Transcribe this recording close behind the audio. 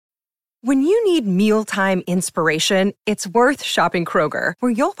When you need mealtime inspiration, it's worth shopping Kroger,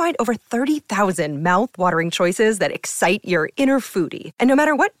 where you'll find over 30,000 mouth-watering choices that excite your inner foodie. And no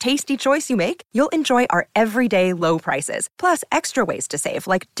matter what tasty choice you make, you'll enjoy our everyday low prices, plus extra ways to save,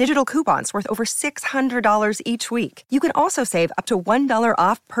 like digital coupons worth over $600 each week. You can also save up to $1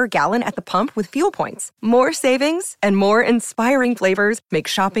 off per gallon at the pump with fuel points. More savings and more inspiring flavors make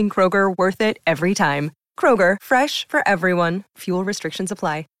shopping Kroger worth it every time. Kroger, fresh for everyone. Fuel restrictions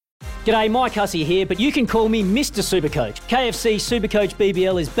apply. G'day, Mike Hussey here, but you can call me Mr. Supercoach. KFC Supercoach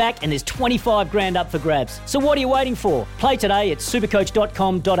BBL is back and there's 25 grand up for grabs. So what are you waiting for? Play today at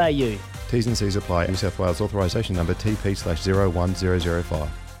supercoach.com.au. T's and C's apply. New South Wales authorisation number TP/01005.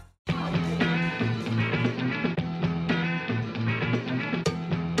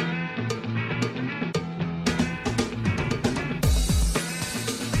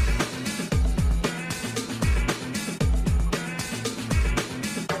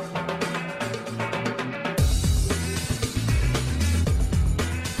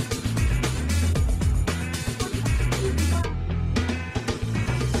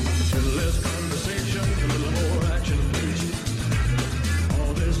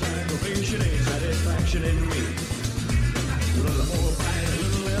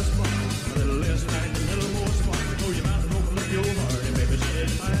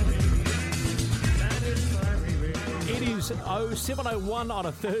 It is 07:01 on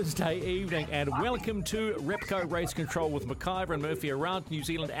a Thursday evening, and welcome to Repco Race Control with McIver and Murphy around New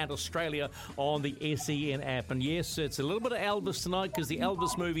Zealand and Australia on the SEN app. And yes, it's a little bit of Elvis tonight because the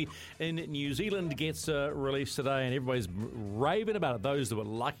Elvis movie in New Zealand gets released today, and everybody's raving about it. Those that were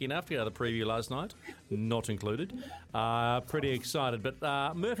lucky enough to go to the preview last night, not included, pretty excited. But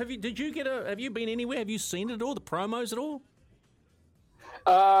Murph, have you been anywhere? Have you seen it at all? The promos at all?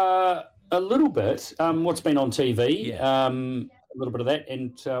 A little bit. What's been on TV, Yeah. a little bit of that,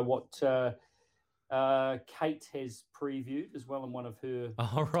 and what Kate has previewed as well in one of her.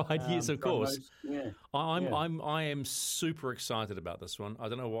 Oh, right. Yes, of course. promos. Yeah. I am super excited about this one. I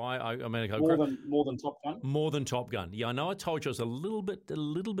don't know why. I mean, More than Top Gun. More than Top Gun. Yeah, I know I told you I was a little bit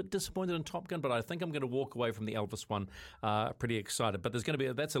disappointed in Top Gun, but I think I'm going to walk away from the Elvis one pretty excited. But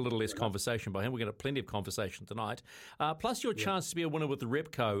that's a little less conversation by him. We're going to have plenty of conversation tonight. Plus your chance to be a winner with the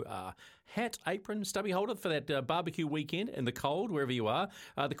Repco hat, apron, stubby holder for that barbecue weekend in the cold, wherever you are.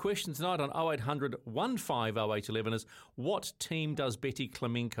 The question tonight on 0800 150811 is, what team does Betty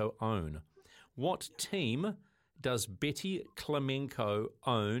Clemenko own? What team does Betty Clemenko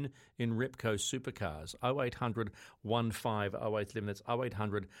own in Repco Supercars? 0800 150811. That's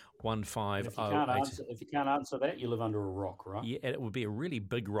 0800 1508. If you can't answer that, you live under a rock, right? Yeah, and it would be a really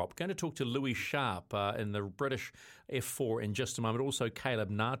big rock. Going to talk to Louis Sharp in the British F4 in just a moment. Also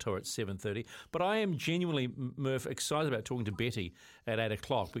Caleb Nato at 7:30. But I am genuinely, Murph, excited about talking to Betty at 8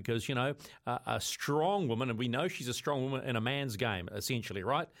 o'clock because, you know, a strong woman, and we know she's a strong woman in a man's game, essentially,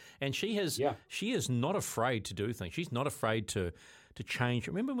 right? And she is not afraid to do things. She's not afraid to change.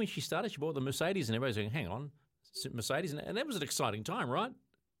 Remember when she started, she bought the Mercedes and everybody's going, hang on, Mercedes? And that was an exciting time, right?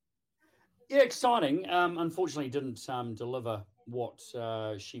 Yeah, exciting. Unfortunately, didn't deliver what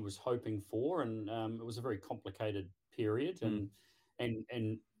she was hoping for, and it was a very complicated period and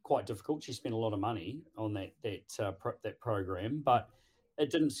quite difficult. She spent a lot of money on that program, but it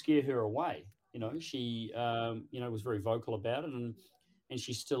didn't scare her away. You know, she was very vocal about it, and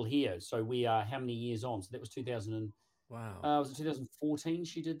she's still here. So we are how many years on? So that was 2000. Wow. Was it 2014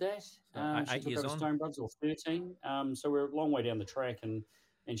 she did that? She 8 took years over on. Stone Brothers, or 13. So we're a long way down the track, and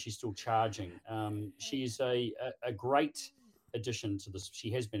she's still charging. She is a great addition to this.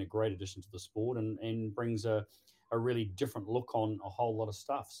 She has been a great addition to the sport and brings a really different look on a whole lot of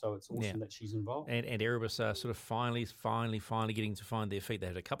stuff. So it's awesome that she's involved. And Erebus are sort of finally getting to find their feet. They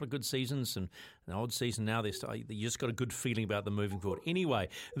had a couple of good seasons and an odd season now. You just got a good feeling about them moving forward. Anyway,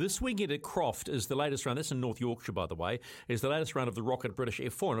 this weekend at Croft is the latest round. That's in North Yorkshire, by the way, is the latest round of the Rocket British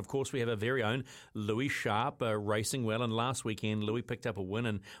F4. And, of course, we have our very own Louis Sharp racing well. And last weekend, Louis picked up a win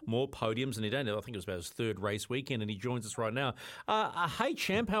and more podiums. And I think it was about his third race weekend, and he joins us right now. Hey,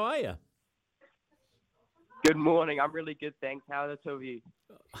 champ, how are you? Good morning. I'm really good, thanks. How are the two of you?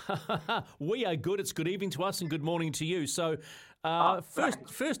 We are good. It's good evening to us and good morning to you. So,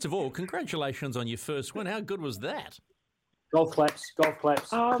 first of all, congratulations on your first win. How good was that? Golf claps.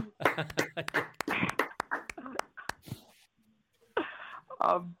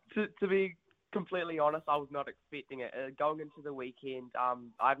 To be completely honest, I was not expecting it. Going into the weekend, I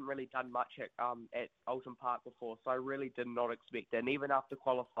haven't really done much at Alton Park before, so I really did not expect it. And even after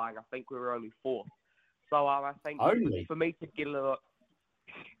qualifying, I think we were only fourth. So I think for me to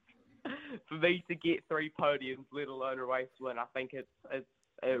get 3 podiums, let alone a race win, I think it's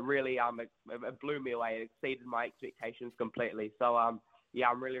it really it blew me away. It exceeded my expectations completely. So yeah,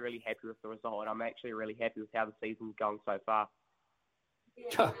 I'm really, really happy with the result, and I'm actually really happy with how the season's going so far.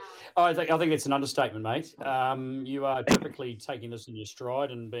 I think it's an understatement, mate. You are typically taking this in your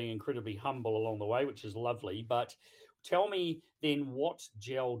stride and being incredibly humble along the way, which is lovely. But tell me then, what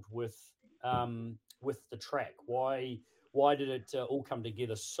gelled with the track? Why did it all come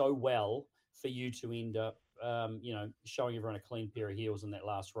together so well for you to end up, showing everyone a clean pair of heels in that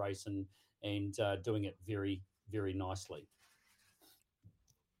last race and doing it very, very nicely?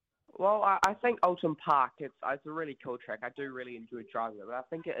 Well, I think Oulton Park, it's a really cool track. I do really enjoy driving it, but I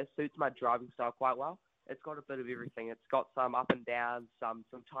think it suits my driving style quite well. It's got a bit of everything. It's got some up and downs, some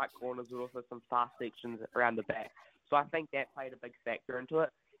tight corners, but also some fast sections around the back. So I think that played a big factor into it.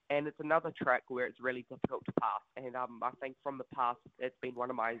 And it's another track where it's really difficult to pass. And I think from the past, it's been one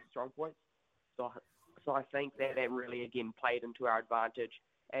of my strong points. So I think that really, again, played into our advantage.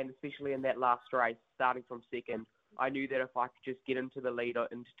 And especially in that last race, starting from second, I knew that if I could just get into the lead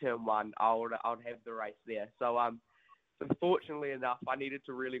into turn one, I would have the race there. So fortunately enough, I needed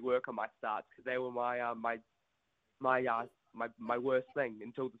to really work on my starts because they were my worst thing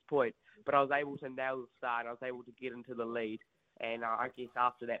until this point. But I was able to nail the start. And I was able to get into the lead. And I guess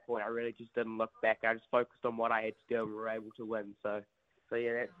after that point, I really just didn't look back. I just focused on what I had to do, and we were able to win. So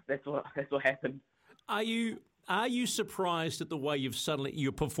yeah, that's what happened. Are you surprised at the way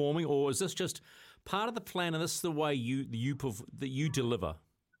you're performing, or is this just part of the plan, and this is the way that you deliver?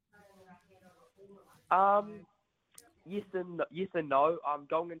 Yes and no.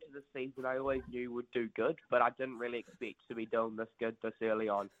 Going into the season, I always knew would do good, but I didn't really expect to be doing this good this early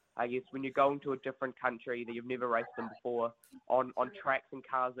on. I guess when you're going to a different country that you've never raced in before, on tracks and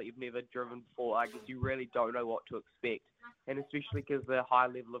cars that you've never driven before, I guess you really don't know what to expect. And especially because the high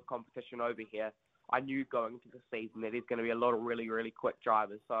level of competition over here, I knew going into the season that there's going to be a lot of really, really quick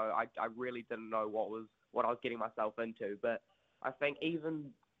drivers. So I really didn't know what I was getting myself into. But I think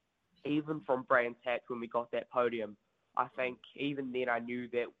even from Brands Hatch when we got that podium, I think even then I knew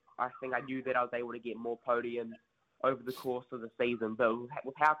that I was able to get more podiums over the course of the season. But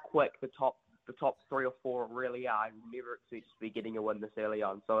with how quick the top 3 or 4 really are, I never expected to be getting a win this early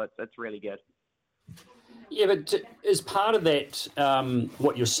on. So it's really good. Yeah, but as part of that,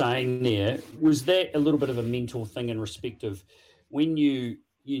 what you're saying there, was that a little bit of a mental thing in respect of when you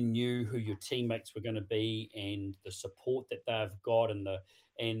knew who your teammates were going to be and the support that they've got and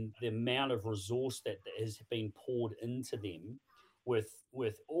the amount of resource that has been poured into them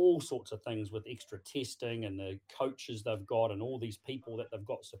with all sorts of things, with extra testing and the coaches they've got and all these people that they've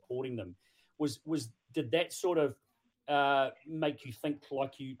got supporting them, did that sort of make you think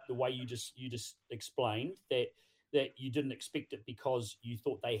like the way you just explained that you didn't expect it because you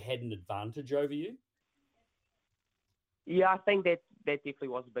thought they had an advantage over you? Yeah, I think that definitely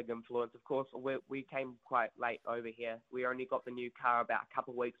was a big influence. Of course, we came quite late over here. We only got the new car about a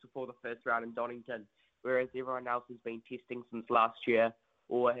couple of weeks before the first round in Donington, whereas everyone else has been testing since last year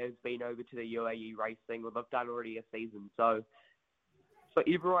or has been over to the UAE racing, or they've done already a season. So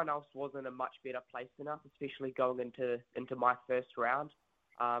everyone else was in a much better place than us, especially going into my first round.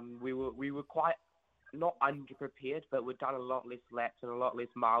 We were quite not underprepared, but we'd done a lot less laps and a lot less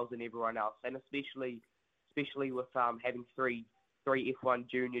miles than everyone else, and especially with having three F1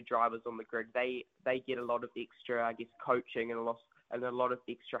 junior drivers on the grid, they get a lot of extra, I guess, coaching and a lot of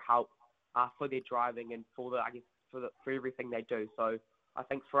extra help for their driving and for everything they do. So I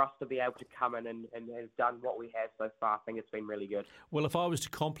think for us to be able to come in and have done what we have so far, I think it's been really good. Well, if I was to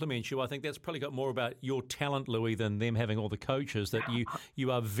compliment you, I think that's probably got more about your talent, Louis, than them having all the coaches, that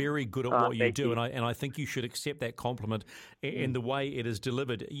you are very good at what you do. And I think you should accept that compliment in the way it is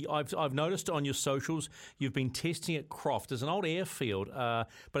delivered. I've noticed on your socials, you've been testing at Croft. It's an old airfield, but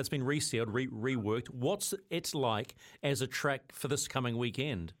it's been resealed, reworked. What's it like as a track for this coming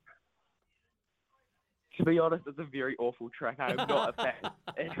weekend? To be honest, it's a very awful track. I am not a fan.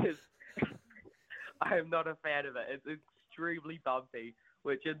 I am not a fan of it. It's extremely bumpy,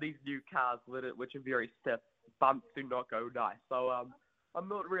 which in these new cars, which are very stiff, bumps do not go nice. So I'm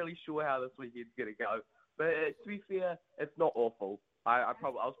not really sure how this weekend's going to go. But to be fair, it's not awful. I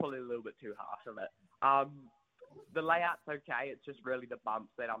was probably a little bit too harsh on it. The layout's okay. It's just really the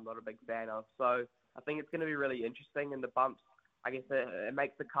bumps that I'm not a big fan of. So I think it's going to be really interesting. And the bumps, I guess it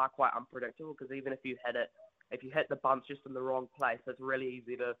makes the car quite unpredictable, because even if you hit the bumps just in the wrong place, it's really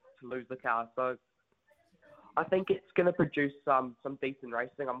easy to lose the car. So I think it's going to produce some decent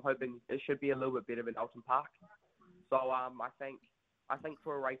racing. I'm hoping it should be a little bit better than Oulton Park. So I think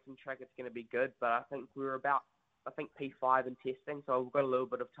for a racing track it's going to be good, but I think we're about P5 in testing, so we've got a little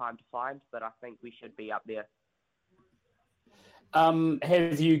bit of time to find, but I think we should be up there.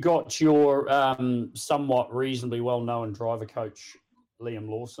 Have you got your somewhat reasonably well-known driver coach, Liam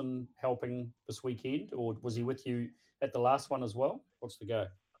Lawson, helping this weekend, or was he with you at the last one as well? What's the go?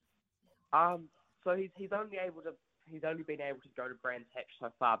 So he's only been able to go to Brands Hatch so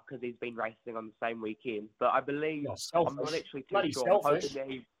far because he's been racing on the same weekend. But I believe I'm not actually too Bloody sure. Selfish.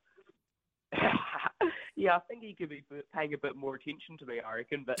 Yeah, I think he could be paying a bit more attention to me, I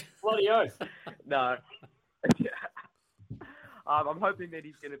reckon. But Bloody oath. no. I'm hoping that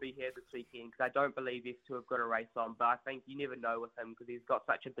he's going to be here this weekend because I don't believe these two have got a race on. But I think you never know with him because he's got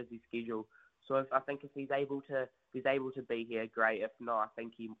such a busy schedule. So if he's able to be here, great. If not, I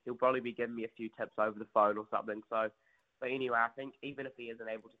think he'll probably be giving me a few tips over the phone or something. So, but anyway, I think even if he isn't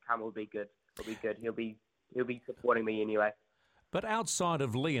able to come, it'll be good. It'll be good. He'll be supporting me anyway. But outside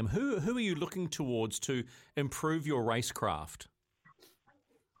of Liam, who are you looking towards to improve your racecraft?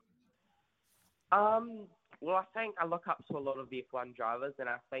 Well, I think I look up to a lot of the F1 drivers, and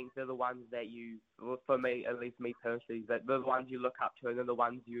I think they're the ones that for me, at least me personally, that they're the ones you look up to, and they're the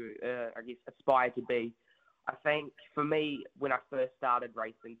ones you, I guess, aspire to be. I think for me, when I first started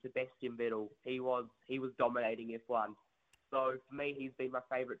racing, Sebastian Vettel, he was dominating F1. So for me, he's been my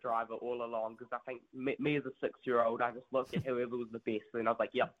favourite driver all along because I think me as a 6-year-old, I just looked at whoever was the best, and I was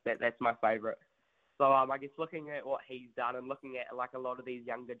like, yep, that's my favourite. So I guess looking at what he's done and looking at like a lot of these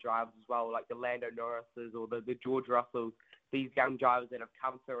younger drivers as well, like the Lando Norrises or the George Russells, these young drivers that have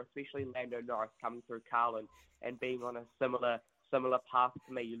come through, especially Lando Norris coming through Carlin and being on a similar path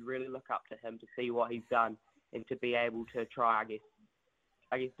to me, you really look up to him to see what he's done and to be able to try,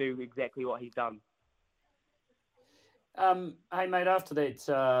 I guess do exactly what he's done. Hey mate, after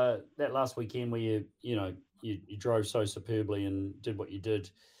that last weekend where you drove so superbly and did what you did,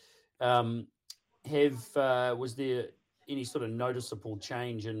 was there any sort of noticeable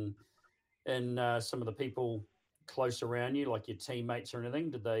change in some of the people close around you, like your teammates or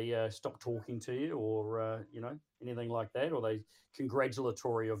anything? Did they stop talking to you, or anything like that? Or are they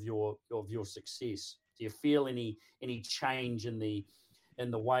congratulatory of your success? Do you feel any change in the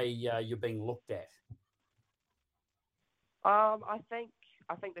way you're being looked at? I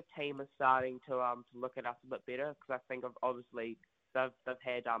think the team is starting to look at us a bit better because I think obviously they've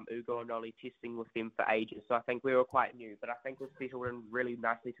had Ugo and Ollie testing with them for ages, so I think we were quite new, but I think we've settled in really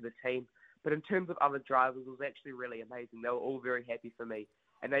nicely to the team. But in terms of other drivers, it was actually really amazing. They were all very happy for me,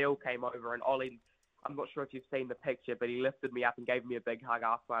 and they all came over. And Ollie, I'm not sure if you've seen the picture, but he lifted me up and gave me a big hug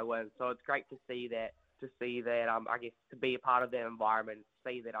after I win. So it's great to see that. I guess to be a part of that environment,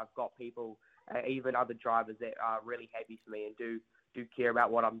 see that I've got people, even other drivers that are really happy for me and do care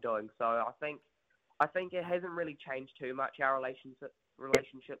about what I'm doing. So I think it hasn't really changed too much, our relationships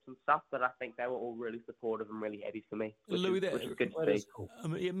and stuff, but I think they were all really supportive and really happy for me, which is good to see. Cool.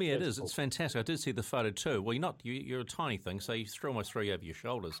 It is. Cool. It's fantastic. I did see the photo too. Well, you're a tiny thing, so you almost throw you over your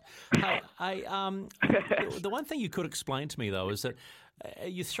shoulders. The one thing you could explain to me, though, is that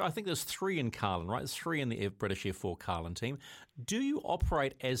I think there's 3 in Carlin, right? There's 3 in the British F4 Carlin team. Do you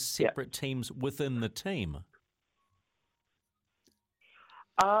operate as separate teams within the team?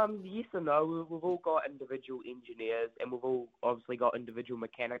 Yes and no. We've all got individual engineers, and we've all obviously got individual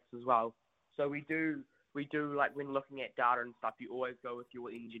mechanics as well. So we do like when looking at data and stuff, you always go with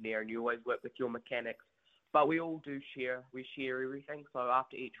your engineer and you always work with your mechanics. But we all do share. We share everything. So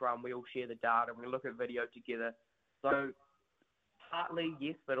after each run, we all share the data and we look at video together. So partly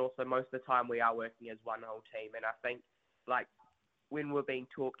yes, but also most of the time we are working as one whole team. And I think like when we're being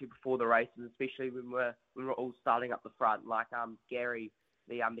talked to before the races, especially when we're all starting up the front, like Gary,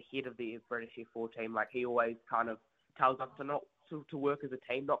 the head of the British F4 team, like he always kind of tells us to work as a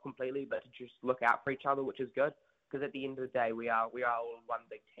team, not completely, but to just look out for each other, which is good. Because at the end of the day, we are all one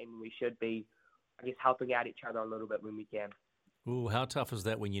big team. We should be, I guess, helping out each other a little bit when we can. Ooh, how tough is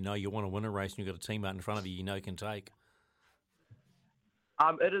that when you want to win a race and you've got a teammate in front of you can take?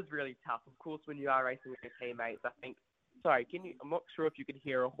 It is really tough. Of course, when you are racing with your teammates, I think. Sorry, I'm not sure if you can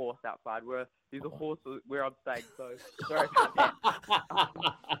hear a horse outside. There's a horse where I'm staying, so sorry about that.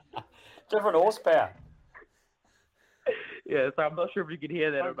 Different horsepower. Yeah, so I'm not sure if you can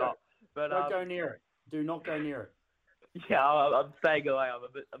hear that or not. But don't go near it. Do not go near it. Yeah, I'm staying away.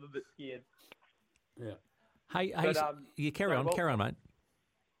 I'm a bit scared. Yeah. Hey, you carry on, mate.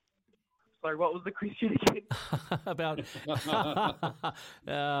 Sorry, what was the question again? About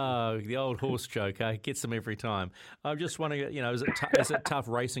the old horse joke, gets them every time. I'm just wondering, is it tough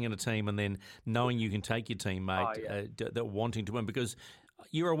racing in a team and then knowing you can take your teammate that wanting to win? Because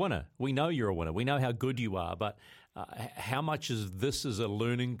you're a winner. We know you're a winner. We know how good you are, but how much is this as a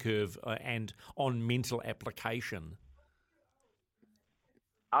learning curve and on mental application?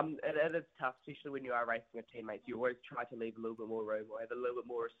 It is tough, especially when you are racing with teammates. You always try to leave a little bit more room or have a little bit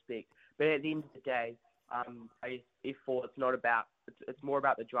more respect. But at the end of the day, F4, it's more about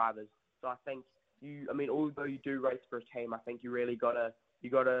the drivers. So I think although you do race for a team, I think you really gotta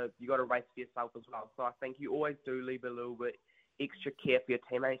race for yourself as well. So I think you always do leave a little bit extra care for your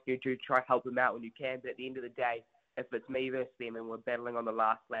teammates. You do try to help them out when you can. But at the end of the day, if it's me versus them and we're battling on the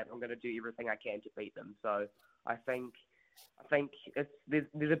last lap, I'm going to do everything I can to beat them. So I think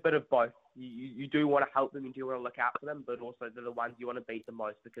there's a bit of both. You do want to help them, you do want to look out for them, but also they're the ones you want to beat the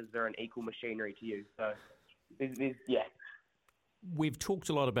most because they're an equal machinery to you. So yeah. We've talked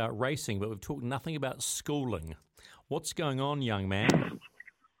a lot about racing, but we've talked nothing about schooling. What's going on, young man?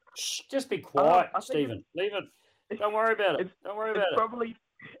 Shh, just be quiet, Stephen. Leave it. Don't worry about it.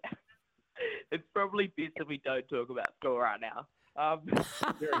 It's probably best if we don't talk about school right now. I've been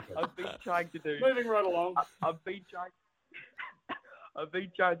trying to do. Moving right along. I've been trying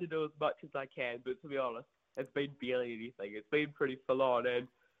to do as much as I can, but to be honest, it's been barely anything. It's been pretty full on, and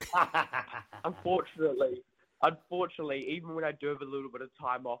unfortunately, even when I do have a little bit of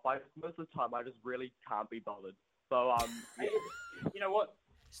time off, most of the time I just really can't be bothered. So you know what,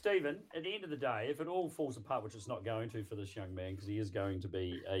 Stephen? At the end of the day, if it all falls apart, which it's not going to for this young man, because he is going to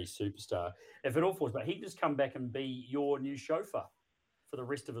be a superstar. If it all falls apart, he can just come back and be your new chauffeur for the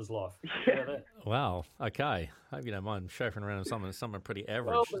rest of his life. Wow. Okay. Hope you don't mind chauffeuring around someone pretty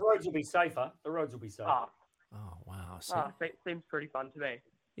average. Well, the roads will be safer. Oh, wow. Seems pretty fun to me.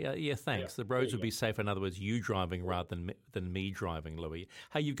 Yeah. Thanks. Yeah, the roads would be safer. In other words, you driving rather than me driving, Louis.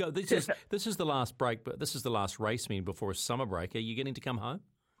 Hey, you've got this is the last break, but this is the last race meeting before a summer break. Are you getting to come home?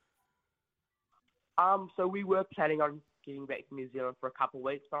 So we were planning on getting back to New Zealand for a couple of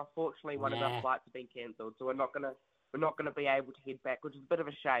weeks, but unfortunately one of our flights have been cancelled, so we're not gonna be able to head back, which is a bit of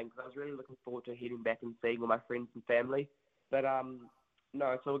a shame because I was really looking forward to heading back and seeing all my friends and family. But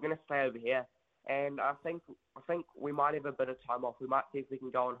no, so we're gonna stay over here, and I think we might have a bit of time off. We might see if we can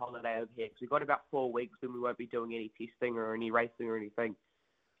go on holiday over here because we've got about 4 weeks when we won't be doing any testing or any racing or anything.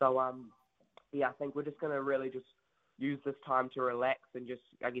 So I think we're just gonna really just use this time to relax and just,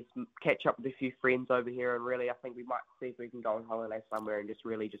 I guess, catch up with a few friends over here. And really, I think we might see if we can go on holiday somewhere and just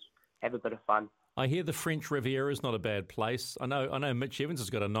really just have a bit of fun. I hear the French Riviera is not a bad place. I know Mitch Evans has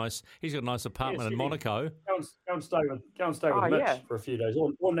got a nice apartment in Monaco. Go and stay with Mitch for a few days.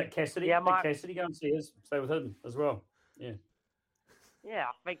 Or Nick Cassidy. Yeah, Nick Cassidy, go and stay with him as well. Yeah. Yeah,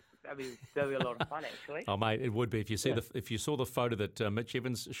 I think that'll be a lot of fun actually. Oh mate, it would be if you saw the photo that Mitch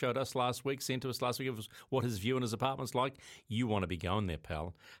Evans sent to us last week of what his view in his apartment's like. You want to be going there,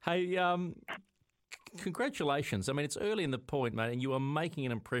 pal. Hey, congratulations. I mean, it's early in the point, mate, and you are making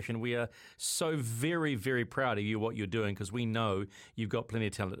an impression. We are so very, very proud of you, what you're doing, because we know you've got plenty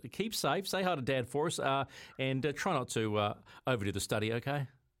of talent. Keep safe. Say hi to Dad for us, and try not to overdo the study, okay?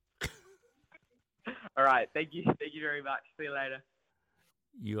 All right. Thank you very much. See you later.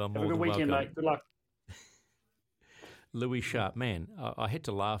 You are more than welcome. Have a good weekend, mate. Good luck. Louis Sharp, man, I had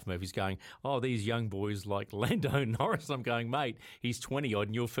to laugh, Murph. He's going, these young boys like Lando Norris. I'm going, mate, he's 20-odd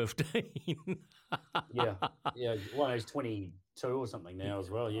and you're 15. Yeah. Well, he's 22 or something now as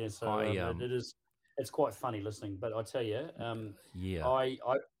well, yeah. So it's quite funny listening. But I tell you, I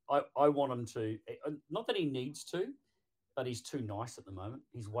want him to, not that he needs to, but he's too nice at the moment.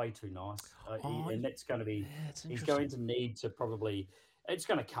 He's way too nice. And that's going to be, he's going to need to probably... It's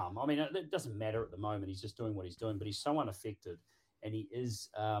going to come. I mean, it doesn't matter at the moment. He's just doing what he's doing, but he's so unaffected and he is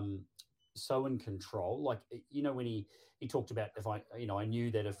so in control. Like, when he talked about I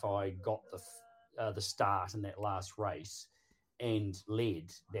knew that if I got the start in that last race and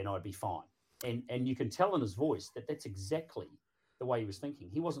led, then I'd be fine. And you can tell in his voice that that's exactly the way he was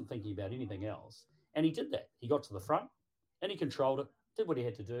thinking. He wasn't thinking about anything else. And he did that. He got to the front and he controlled it, did what he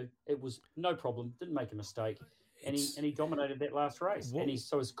had to do. It was no problem, didn't make a mistake. And he dominated that last race. And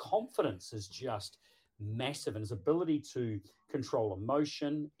so his confidence is just massive, and his ability to control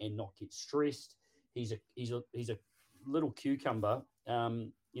emotion and not get stressed. He's a little cucumber,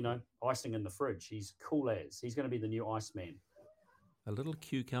 icing in the fridge. He's cool as. He's going to be the new Iceman. A little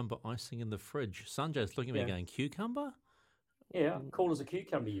cucumber icing in the fridge. Sanjay's looking at me going, cucumber? Yeah, cool as a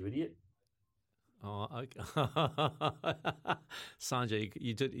cucumber, you idiot. Oh, okay. Sanjay,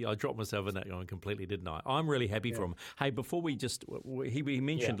 you did. I dropped myself in that one completely, didn't I? I'm really happy for him. Hey, before we he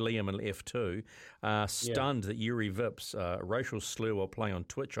mentioned Liam in F2, stunned that Yuri Vips, racial slur while playing on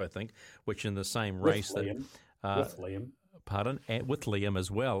Twitch, I think, which in the same race with Liam. Pardon, with Liam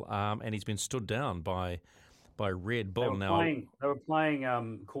as well, and he's been stood down by Red Bull. They were playing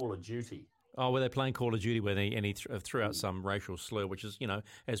Call of Duty. Oh, were they playing Call of Duty where he threw out some racial slur, which is,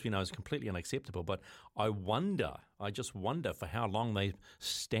 as we know, is completely unacceptable. But I just wonder for how long they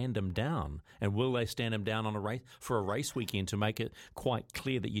stand him down, and will they stand him down on a race weekend to make it quite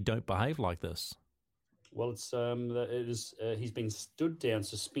clear that you don't behave like this? Well, he's been stood down,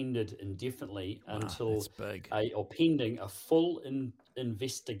 suspended indefinitely until or pending a full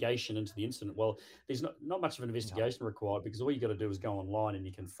investigation into the incident. Well, there's not much of an investigation required, because all you got to do is go online and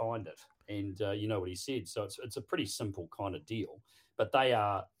you can find it, and you know what he said. So it's a pretty simple kind of deal. But they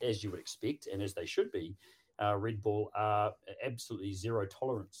are, as you would expect, and as they should be, Red Bull are absolutely zero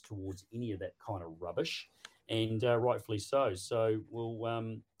tolerance towards any of that kind of rubbish, and rightfully so. So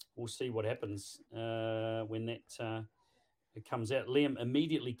we'll see what happens when that it comes out. Liam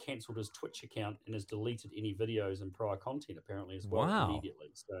immediately cancelled his Twitch account and has deleted any videos and prior content, apparently, as well. Wow.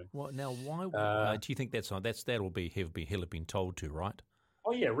 Immediately. So, now, why do you think he'll have been told to, right?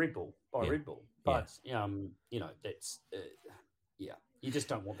 Oh yeah, Red Bull Red Bull. But that's you just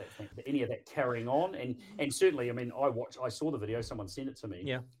don't want any of that carrying on. And certainly, I mean, I saw the video. Someone sent it to me.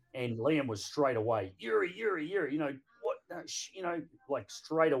 Yeah. And Liam was straight away, Yuri. Like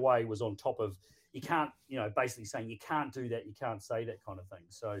straight away was on top of, you can't, basically saying you can't do that, you can't say that kind of thing.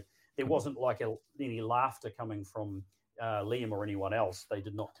 So there wasn't like any laughter coming from Liam or anyone else. They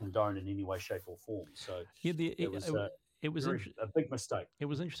did not condone in any way, shape or form. So it was a big mistake. It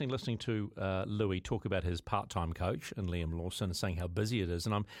was interesting listening to Louis talk about his part-time coach and Liam Lawson, saying how busy it is.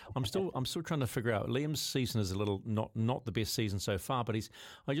 And I'm still trying to figure out. Liam's season is a little not the best season so far, but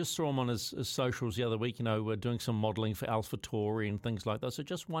I just saw him on his socials the other week. Doing some modelling for AlphaTauri and things like that. So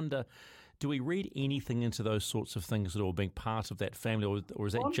just wonder, do we read anything into those sorts of things at all, being part of that family, or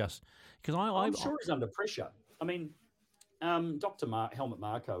is that just because I'm sure he's under pressure. I mean, Dr. Helmut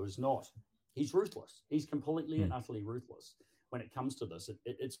Marko is not. He's ruthless. He's completely and utterly ruthless when it comes to this.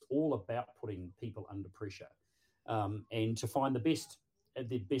 It's all about putting people under pressure, and to find the best of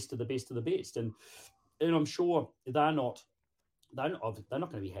the best of the best of the best. And I'm sure they're not going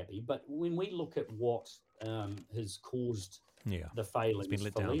to be happy. But when we look at what has caused the failings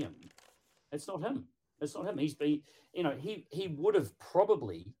for Liam, it's not him. It's not him. He's been, he would have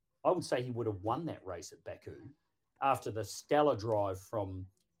probably, I would say he would have won that race at Baku after the stellar drive from,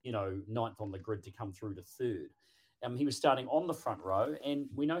 ninth on the grid to come through to third. He was starting on the front row, and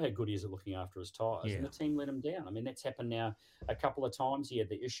we know how good he is at looking after his tyres, and the team let him down. I mean, that's happened now a couple of times. He had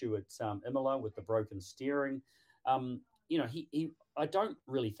the issue at Imola with the broken steering. I don't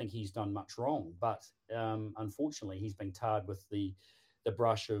really think he's done much wrong, but unfortunately, he's been tarred with the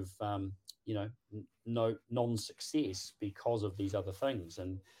brush of, non-success because of these other things.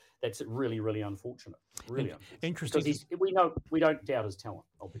 And that's really, really unfortunate. Really unfortunate. Interesting. Because we don't doubt his talent,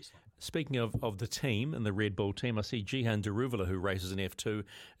 obviously. Speaking of the team and the Red Bull team, I see Jihan Daruvula, who races in F2,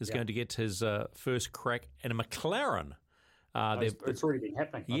 is going to get his first crack in a McLaren. It's already been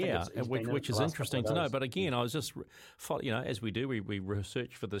happening. Which is interesting to know. But again, I was just, as we do, we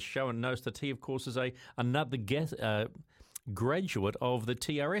research for this show, and notice that he, of course, is another graduate of the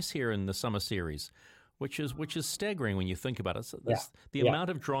TRS here in the Summer Series, which is staggering when you think about it. The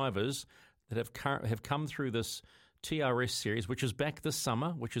amount of drivers that have come through this TRS series, which is back this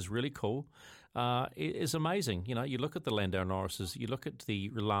summer, which is really cool, is amazing. You look at the Lando Norrises, you look at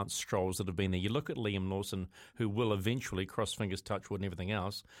the Lance Strolls that have been there, you look at Liam Lawson, who will eventually, cross fingers, touch wood and everything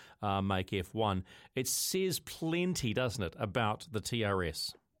else, make F1. It says plenty, doesn't it, about the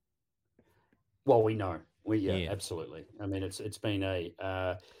TRS? Well, we know. Absolutely. I mean, it's been a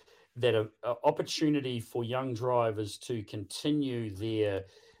opportunity for young drivers to continue their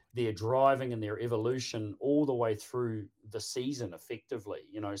driving and their evolution all the way through the season effectively.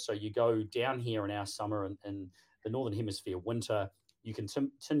 So you go down here in our summer and the Northern Hemisphere winter, you can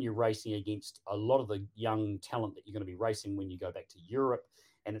continue racing against a lot of the young talent that you're going to be racing when you go back to Europe.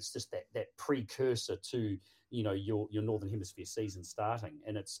 And it's just that precursor to, your Northern Hemisphere season starting.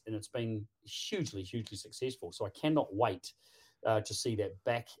 And it's been hugely, hugely successful. So I cannot wait to see that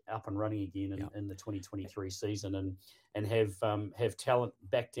back up and running again in the 2023 season, and have talent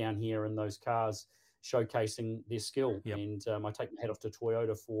back down here in those cars showcasing their skill. Yep. And I take my hat off to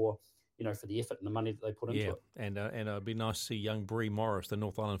Toyota for the effort and the money that they put into it. And it'd be nice to see young Bree Morris, the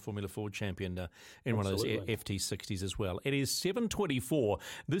North Island Formula Ford champion, in one of those FT60s as well. It is 7:24.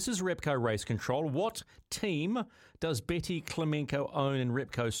 This is Repco Race Control. What team does Betty Klimenko own in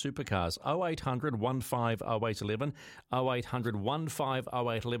Repco Supercars? 0800 15 0811, 0800 15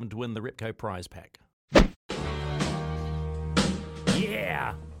 0811 to win the Repco prize pack.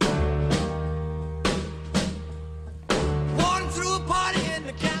 Yeah! Walking through a party in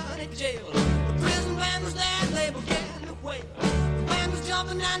the county jail. The prison band was there and they began to wail. The band was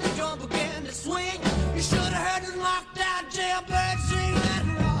jumping and the drum began to to swing. You should have heard the lockdown jailbird sing. Let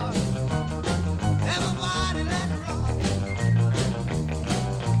it rock. Everybody let it rock.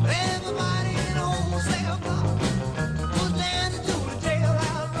 Everybody in the whole cell block was dancing to the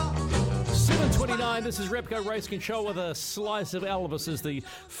jailhouse rock. 7:29, this is Repco Racing Show with a slice of Elvis as the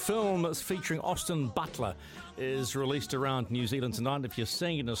film featuring Austin Butler is released around New Zealand tonight. If you're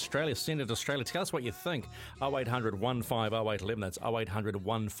seeing it in Australia, send it to Australia. Tell us what you think. 0800 15 0811. That's 0800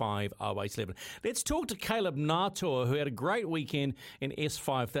 15 0811. Let's talk to Caleb Nator, who had a great weekend in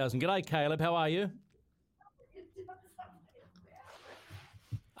S5000. G'day, Caleb. How are you?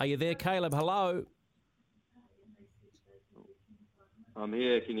 Are you there, Caleb? Hello? I'm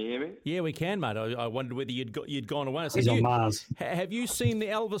here. Can you hear me? Yeah, we can, mate. I wondered whether you'd gone away. He's on Mars. Have you seen the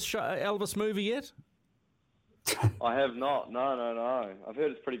Elvis movie yet? I have not. No. I've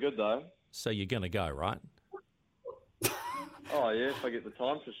heard it's pretty good, though. So you're going to go, right? Oh, yeah, if I get the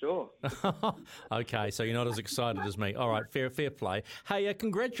time, for sure. Okay, so you're not as excited as me. All right, fair play. Hey,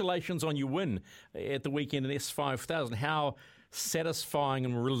 congratulations on your win at the weekend in S5000. How satisfying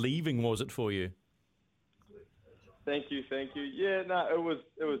and relieving was it for you? Thank you. Yeah, no, it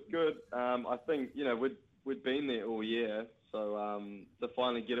was good. I think, we'd been there all year, so to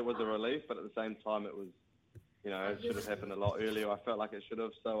finally get it was a relief, but at the same time it was, it should have happened a lot earlier. I felt like it should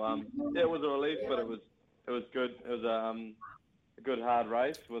have. So, yeah, it was a relief, but it was good. It was a good, hard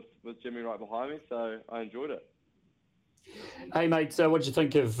race with Jimmy right behind me, so I enjoyed it. Hey, mate, so what did you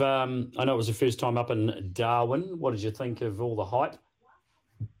think of, I know it was the first time up in Darwin. What did you think of all the hype?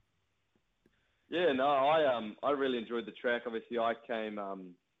 Yeah, no, I really enjoyed the track. Obviously, I came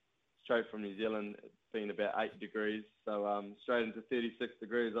straight from New Zealand, it being about 8 degrees, so straight into 36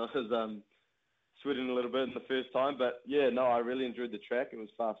 degrees. I was sweating a little bit in the first time, but yeah, no, I really enjoyed the track. It was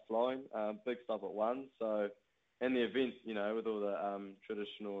fast flowing, big stuff at one. So, and the event, with all the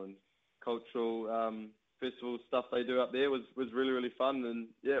traditional and cultural festival stuff they do up there was really, really fun, and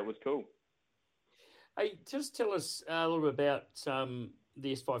yeah, it was cool. Hey, just tell us a little bit about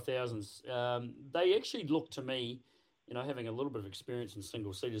the S5000s. They actually look to me, having a little bit of experience in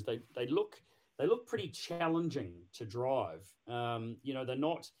single seaters, they look pretty challenging to drive.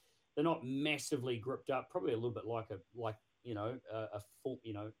 They're not massively gripped up. Probably a little bit like a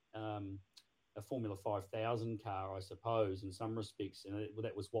Formula 5000 car, I suppose, in some respects. And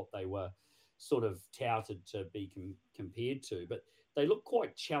that was what they were sort of touted to be compared to. But they look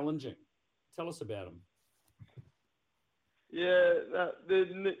quite challenging. Tell us about them. Yeah,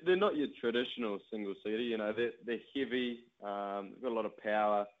 they're not your traditional single-seater. They're heavy, they've got a lot of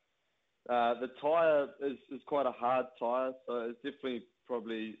power. The tyre is quite a hard tyre, so it's definitely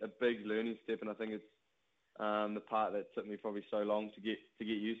probably a big learning step, and I think it's the part that took me probably so long to get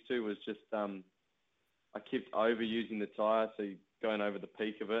used to was just I kept overusing the tyre, so going over the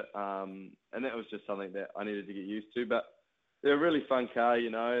peak of it, and that was just something that I needed to get used to. But they're a really fun car,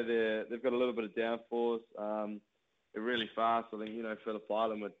 they've got a little bit of downforce. They're really fast. I think, Phillip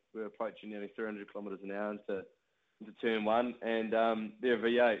Island, we're approaching nearly 300 kilometres an hour into turn one, and they're a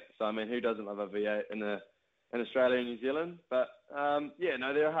V8. So, I mean, who doesn't love a V8 in Australia and New Zealand? But,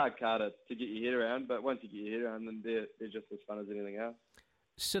 they're a hard car to get your head around, but once you get your head around them, they're just as fun as anything else.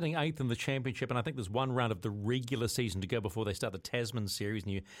 Sitting 8th in the championship, and I think there's one round of the regular season to go before they start the Tasman series,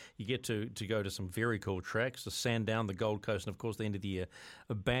 and you get to go to some very cool tracks, the Sandown, the Gold Coast, and of course the end of the year,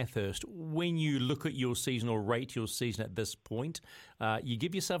 Bathurst. When you look at your season or rate your season at this point, you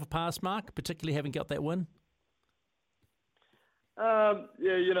give yourself a pass mark, particularly having got that win?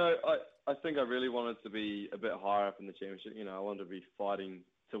 I think I really wanted to be a bit higher up in the championship. I wanted to be fighting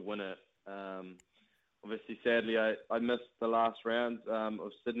to win it. Obviously, sadly, I missed the last round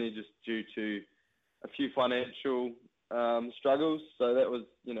of Sydney just due to a few financial struggles. So that was,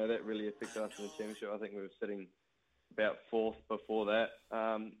 that really affected us in the championship. I think we were sitting about 4th before that.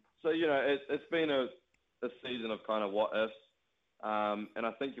 It's been a season of kind of what ifs. And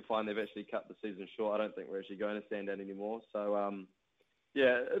I think you'll find they've actually cut the season short. I don't think we're actually going to Sandown anymore. So,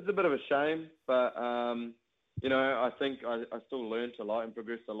 it's a bit of a shame. But, I think I still learned a lot and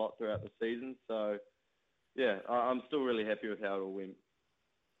progressed a lot throughout the season. So, yeah, I'm still really happy with how it all went.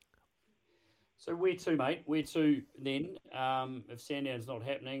 So where to, mate? Where to then? If Sandown's not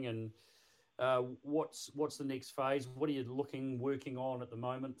happening, and what's the next phase? What are you working on at the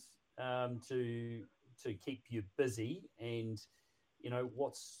moment to keep you busy? And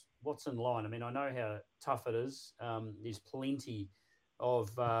what's in line? I mean, I know how tough it is. There's plenty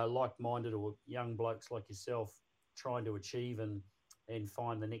of like-minded or young blokes like yourself trying to achieve and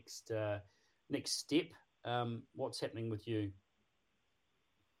find the next step. What's happening with you?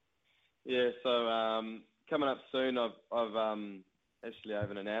 Yeah, so coming up soon, I've actually I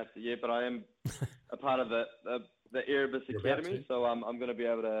haven't announced it yet, but I am a part of the Erebus You're about Academy. to. So I'm going to be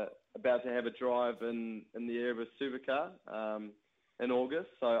about to have a drive in the Erebus Supercar in August.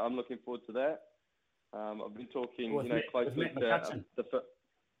 So I'm looking forward to that. I've been talking, With Matt closely to McCutcheon.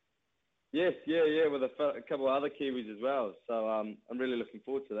 Yes, with a couple of other Kiwis as well. So I'm really looking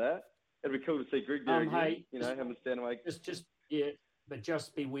forward to that. It'd be cool to see Greg there again. Hey, have him stand away. But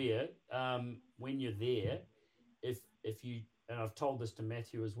just beware when you're there. If you, and I've told this to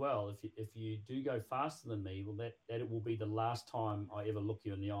Matthew as well, if you do go faster than me, well, that it will be the last time I ever look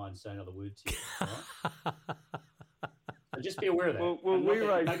you in the eye and say another word to you. Right? So just be aware of that. Well, And we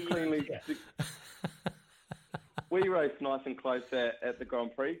not that race maybe- cleanly. yeah. We race nice and close at the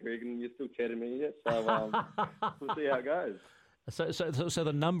Grand Prix, Greg, and you're still chatting me yet. So we'll see how it goes. So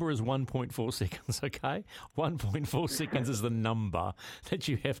the number is 1.4 seconds, okay? 1.4 seconds is the number that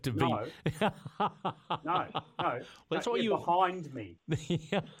you have to be. No. That's No, what you're you behind me.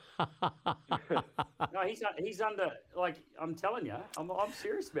 Yeah. No, he's under. Like I'm telling you, I'm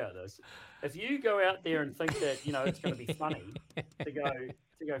serious about this. If you go out there and think that it's going to be funny to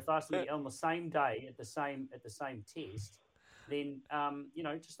go faster on the same day at the same test, then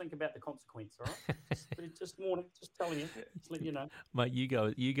just think about the consequence. All right, just warning, just telling you, just letting you know. Mate, you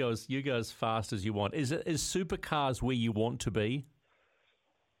go as fast as you want. Is supercars where you want to be?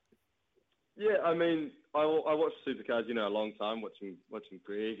 Yeah, I mean, I watched Supercars, a long time, watching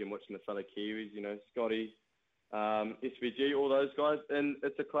Greg and watching the fellow Kiwis, Scotty, SVG, all those guys. And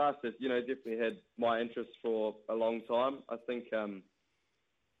it's a class that, definitely had my interest for a long time. I think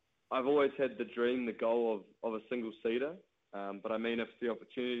I've always had the dream, the goal of a single-seater. But I mean, if the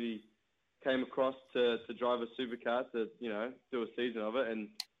opportunity came across to drive a supercar, to, do a season of it, and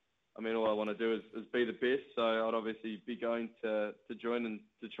I mean, all I want to do is be the best. So I'd obviously be going to join and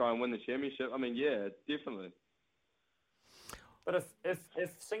to try and win the championship. I mean, yeah, definitely. But if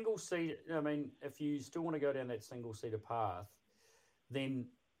single seat, if you still want to go down that single seater path, then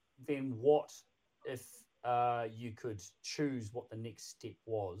what if you could choose what the next step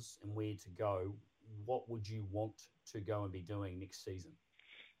was and where to go? What would you want to go and be doing next season?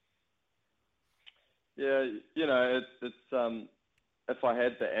 Yeah, it's if I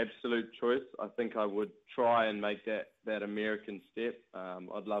had the absolute choice, I think I would try and make that American step.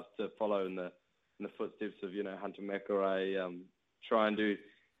 I'd love to follow in the footsteps of Hunter McElrea, try and do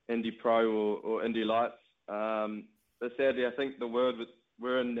Indy Pro or Indy Lights. But sadly, I think the world that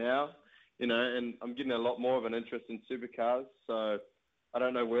we're in now, and I'm getting a lot more of an interest in supercars. So I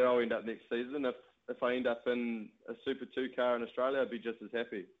don't know where I'll end up next season. If I end up in a Super 2 car in Australia, I'd be just as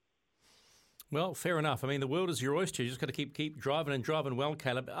happy. Well, fair enough. I mean, the world is your oyster. You just got to keep driving and driving well,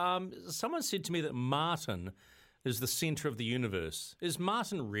 Caleb. Someone said to me that Martin is the centre of the universe. Is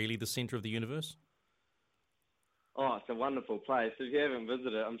Martin really the centre of the universe? Oh, it's a wonderful place. If you haven't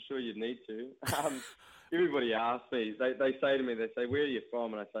visited it, I'm sure you'd need to. Everybody asks me. They say to me, where are you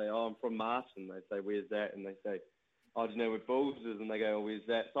from? And I say, I'm from Martin. They say, where's that? And they say, do you know where Bulls is? And they go, where's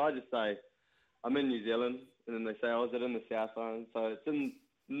that? So I just say, I'm in New Zealand. And then they say, is it in the South Island? So it's in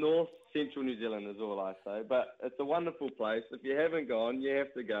north central New Zealand is all I say. But it's a wonderful place. If you haven't gone, you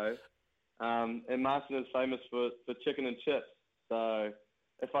have to go. And Martin is famous for chicken and chips. So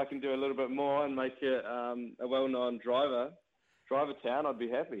if I can do a little bit more and make it a well-known driver town, I'd be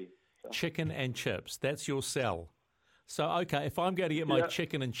happy. So. Chicken and chips, that's your sell. So, okay, if I'm going to get my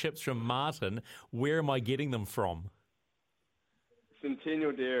chicken and chips from Martin, where am I getting them from?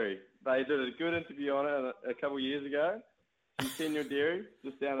 Centennial Dairy. They did a good interview on it a couple of years ago. Centennial Dairy,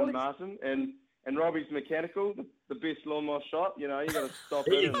 just down in Martin. And Robbie's Mechanical, the best lawnmower shop. You got to stop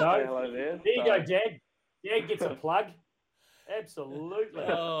in and say hello there. There you go, Dad. Dad gets a plug. Absolutely.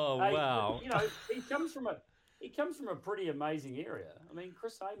 Oh, wow. He comes from a pretty amazing area. I mean,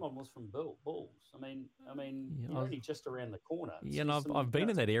 Chris Amon was from Bulls. I mean, you're only just around the corner. I've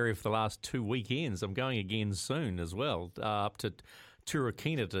been in that area for the last 2 weekends. I'm going again soon as well, up to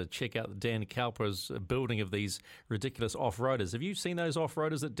Turakina to check out Dan Kalpa's building of these ridiculous off-roaders. Have you seen those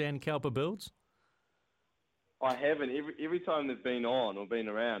off-roaders that Dan Kalpa builds? I haven't. Every time they've been on or been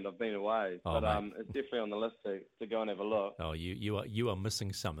around, I've been away. Oh, but it's definitely on the list to go and have a look. Oh, you are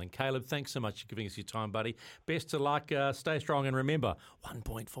missing something. Caleb, thanks so much for giving us your time, buddy. Best of luck. Stay strong and remember,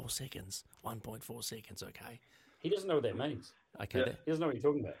 1.4 seconds. 1.4 seconds, okay? He doesn't know what that means. Okay. Yeah. He doesn't know what you're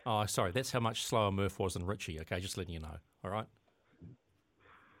talking about. Oh, sorry. That's how much slower Murph was than Richie, okay? Just letting you know. All right?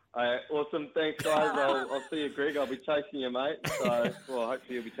 Awesome. Thanks, guys. I'll see you, Greg. I'll be chasing you, mate. So, well,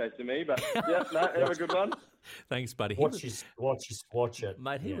 hopefully you'll be chasing me. But, yeah, no, have a good one. Thanks, buddy. Watch it.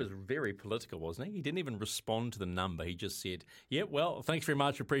 Mate, he was very political, wasn't he? He didn't even respond to the number. He just said, yeah, well, thanks very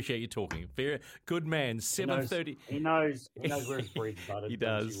much. Appreciate you talking. Very good man. 7:30. He knows where his bread's buttered. He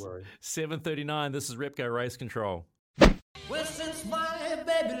Don't does. you worry. 7:39. This is Repco Race Control. Well, since my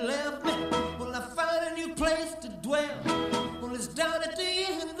baby left me, well, I found a new place to dwell. Well, it's down at the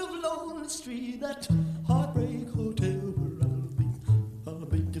end of Lonely Street, that heartbreak hotel where I'll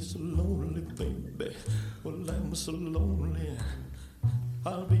be just so lonely, baby. Well, I'm so lonely,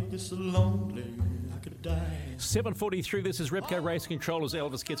 I'll be just so lonely, I could die. 7:43. This is Repco Race Control as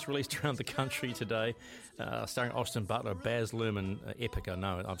Elvis gets released around the country today, starring Austin Butler, Baz Luhrmann, epic. I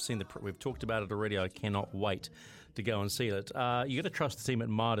know. I've seen we've talked about it already. I cannot wait to go and see it. You got to trust the team at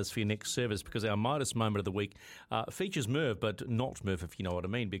Midas for your next service, because our Midas moment of the week features Merv, but not Merv, if you know what I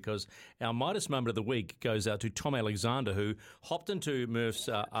mean, because our Midas moment of the week goes out to Tom Alexander, who hopped into Merv's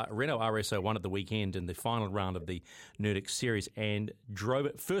Renault RS01 at the weekend in the final round of the Nordic Series and drove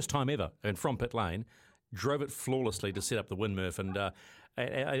it, first time ever, and from pit lane, drove it flawlessly to set up the win, Merv. And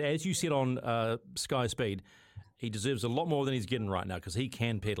as you said on Sky Speed, he deserves a lot more than he's getting right now, because he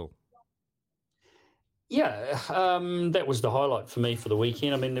can pedal. Yeah, that was the highlight for me for the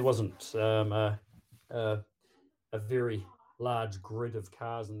weekend. I mean, there wasn't a very large grid of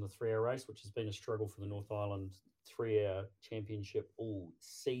cars in the 3-hour race, which has been a struggle for the North Island 3-hour championship all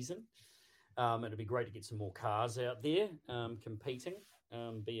season. It'd be great to get some more cars out there competing,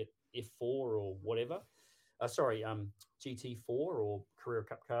 be it F4 or whatever. GT4 or Carrera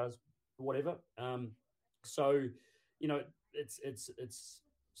Cup cars, whatever. So, you know, it's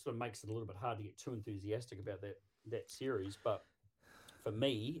sort of makes it a little bit hard to get too enthusiastic about that series. But for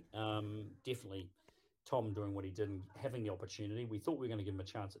me, definitely Tom doing what he did and having the opportunity. We thought we were going to give him a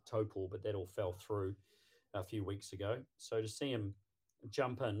chance at Topol, but that all fell through a few weeks ago. So to see him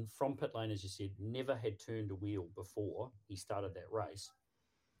jump in from pit lane, as you said, never had turned a wheel before he started that race,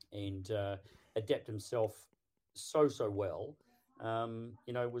 and adapt himself so well,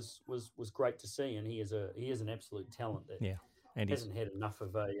 you know, was great to see. And he is an absolute talent that and hasn't had enough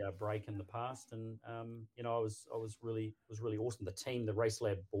of a break in the past. And you know, I was really awesome. The team, the Race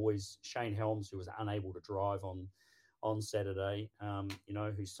Lab boys, Shane Helms, who was unable to drive on Saturday, you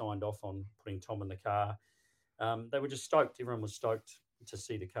know, who signed off on putting Tom in the car. They were just stoked. Everyone was stoked to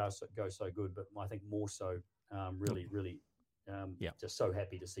see the car go so good, but I think more so, really just so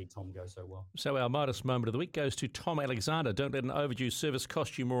happy to see Tom go so well. So our Midas moment of the week goes to Tom Alexander. Don't let an overdue service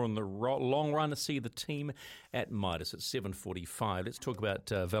cost you more in the long run. To see the team at Midas at 7:45. Let's talk about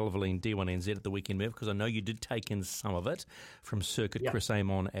Valvoline D1NZ at the weekend, Merv, because I know you did take in some of it from Circuit Chris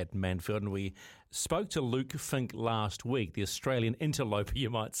Amon at Manfield, and we spoke to Luke Fink last week, the Australian interloper, you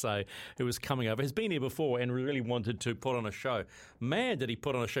might say, who was coming over. Has been here before and really wanted to put on a show. Man, did he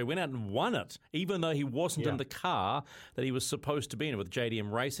put on a show. Went out and won it, even though he wasn't in the car that he was supposed to be in with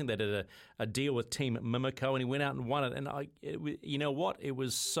JDM Racing. They did a deal with Team Mimico, and he went out and won it. And you know what? It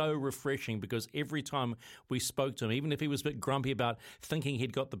was so refreshing, because every time we spoke to him, even if he was a bit grumpy about thinking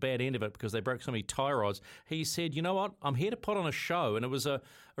he'd got the bad end of it because they broke so many tie rods, he said, you know what? I'm here to put on a show. And it was a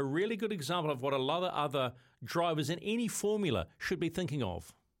really good example of what a lot of other drivers in any formula should be thinking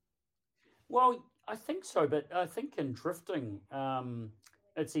of. Well, I think so, but I think in drifting,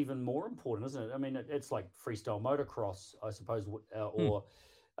 it's even more important, isn't it? I mean, it's like freestyle motocross, I suppose, or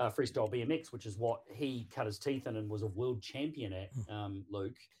freestyle BMX, which is what he cut his teeth in and was a world champion at,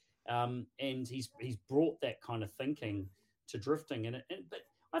 Luke. And he's brought that kind of thinking to drifting, but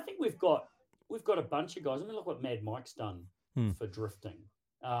I think we've got a bunch of guys. I mean, look what Mad Mike's done for drifting.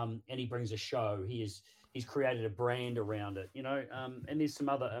 And he brings a show. He's created a brand around it, you know. And there's some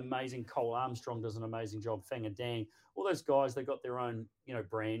other amazing. Cole Armstrong does an amazing job. Fang and Dang, all those guys, they got their own, you know,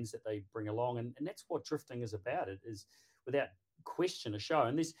 brands that they bring along, and that's what drifting is about. It is without question a show,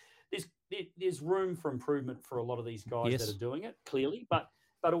 and there's room for improvement for a lot of these guys that are doing it clearly, but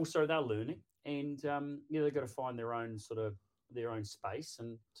also they're learning, and you know, they've got to find their own space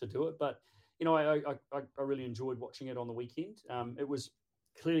and to do it. But you know, I really enjoyed watching it on the weekend. It was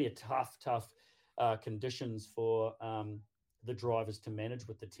clearly a tough conditions for the drivers to manage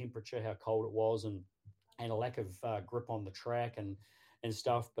with the temperature, how cold it was, and a lack of grip on the track and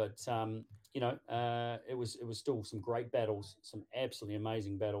stuff. But you know, it was still some great battles, some absolutely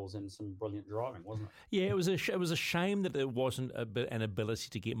amazing battles, and some brilliant driving, wasn't it? Yeah, it was a shame that there wasn't an ability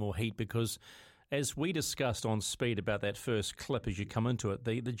to get more heat, because As we discussed on Speed about that first clip as you come into it,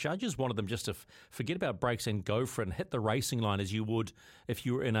 the judges wanted them just to forget about brakes and go for it and hit the racing line as you would if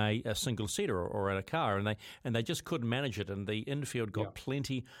you were in a single-seater or in a car, and they just couldn't manage it, and the infield got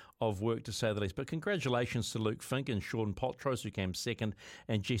plenty of work, to say the least. But congratulations to Luke Fink and Sean Potros, who came second,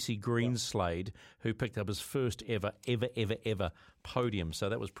 and Jesse Greenslade, who picked up his first ever podium. So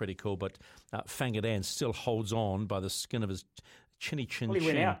that was pretty cool. But Fangadan still holds on by the skin of his chinny chin. Well, he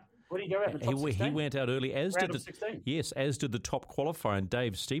went out. What did he go out in the top 16? He went out early, as Round did of 16. as did the top qualifier, and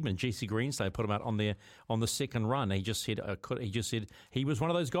Dave Steedman. Jesse Greenslade put him out on the second run. He just said he was one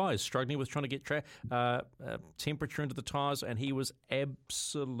of those guys struggling with trying to get temperature into the tyres, and he was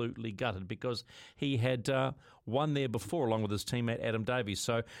absolutely gutted because he had won there before along with his teammate Adam Davies.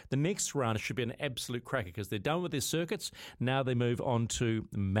 So the next round should be an absolute cracker because they're done with their circuits. Now they move on to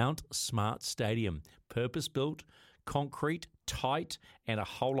Mount Smart Stadium, purpose-built, concrete, tight, and a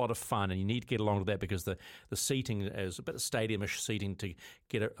whole lot of fun. And you need to get along to that because the seating is a bit of stadium-ish seating to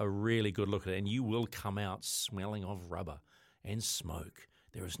get a really good look at it. And you will come out smelling of rubber and smoke.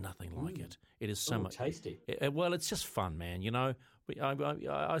 There is nothing like it. It is so much tasty. Well, it's just fun, man. You know,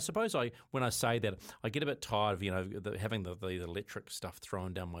 I suppose when I say that, I get a bit tired of having the electric stuff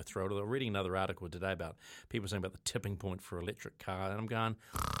thrown down my throat. I was reading another article today about people saying about the tipping point for electric car, and I'm going,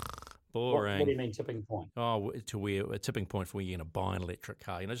 boring. What do you mean tipping point? Oh, to where a tipping point for when you're going to buy an electric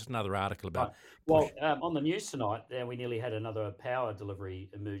car. Just another article about. Well, on the news tonight, we nearly had another power delivery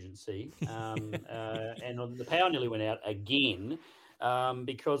emergency, and the power nearly went out again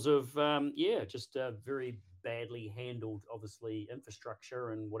because of just very badly handled, obviously,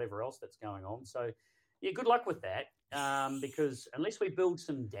 infrastructure and whatever else that's going on. So, good luck with that because unless we build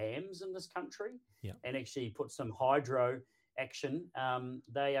some dams in this country and actually put some hydro action,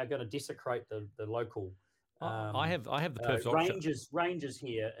 they are going to desecrate the local. I have the perfect option. Rangers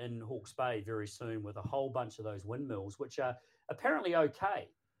here in Hawke's Bay very soon with a whole bunch of those windmills, which are apparently okay,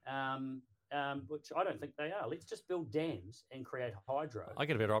 which I don't think they are. Let's just build dams and create hydro. I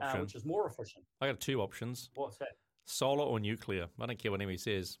get a better option, which is more efficient. I got two options. What's that? Solar or nuclear. I don't care what anybody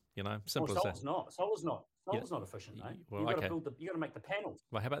says. Simple as that. Solar's not. Solar's not efficient, mate. Well, you got to make the panels.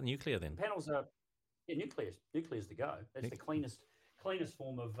 Well, how about nuclear then? The panels are. Yeah, nuclear's the go. That's the cleanest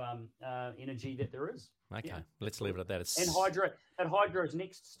form of energy that there is. Okay, let's leave it at that. And hydro is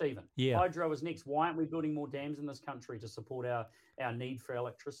next, Stephen. Yeah, hydro is next. Why aren't we building more dams in this country to support our need for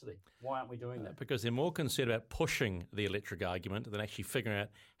electricity? Why aren't we doing that? Because they're more concerned about pushing the electric argument than actually figuring out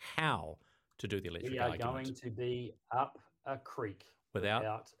how to do the electric argument. We are going to be up a creek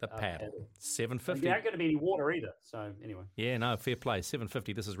without the paddle. 750. There ain't going to be any water either. So anyway. Yeah, no, fair play.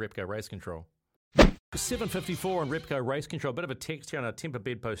 750. This is Repco Race Control. 7:54 on Repco Race Control. A bit of a text here on our Temper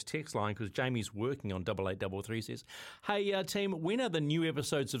Bedpost text line because Jamie's working on 8833. Says, "Hey team, when are the new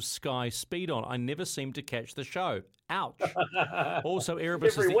episodes of Sky Speed on? I never seem to catch the show. Ouch." Also,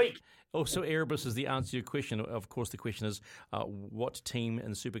 Erebus every week. Also, Erebus is the answer to your question. Of course, the question is, what team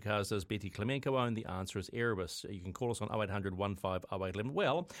in supercars does Betty Klemenko own? The answer is Erebus. You can call us on 0800 15 0811.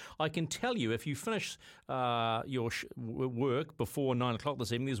 Well, I can tell you, if you finish your work before 9 o'clock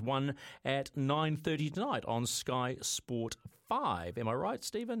this evening, there's one at 9:30 tonight on Sky Sport 5. Am I right,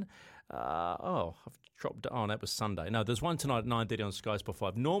 Stephen? I've dropped. Oh, that was Sunday. No, there's one tonight at 9:30 on Sky Sport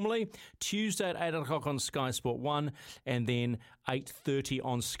 5. Normally, Tuesday at 8 o'clock on Sky Sport 1, and then 8:30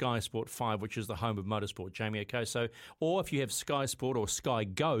 on Sky Sport 5, which is the home of motorsport. Jamie, okay? So, or if you have Sky Sport or Sky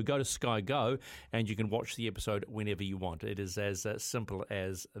Go, go to Sky Go, and you can watch the episode whenever you want. It is as simple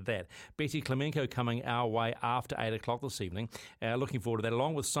as that. Betty Klemenko coming our way after 8 o'clock this evening. Looking forward to that,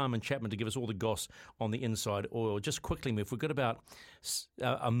 along with Simon Chapman to give us all the goss on the inside oil. Just quickly, if we've got about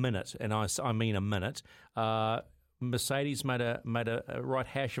a minute, and I mean a minute. Mercedes made a right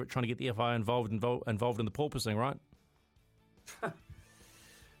hash of it, trying to get the FIA involved in the porpoising, right?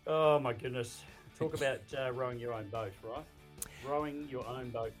 Oh my goodness! Talk about rowing your own boat, right? Rowing your own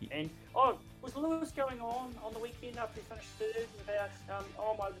boat. And was Lewis going on the weekend after he finished third about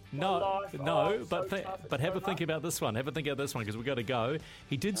my life? No, but have a think about this one. Have a think about this one because we've got to go.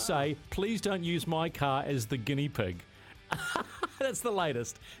 He did say, "Please don't use my car as the guinea pig." That's the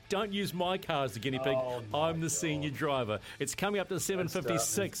latest. Don't use my car as the guinea pig. I'm the senior driver. It's coming up to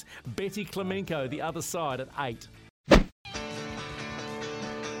 7:56. Betty Klemenko, the other side at 8.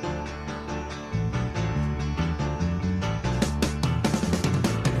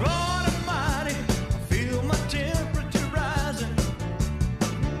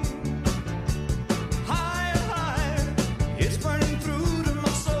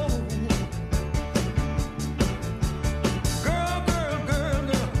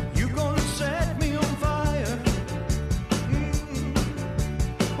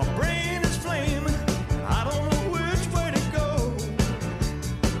 Flame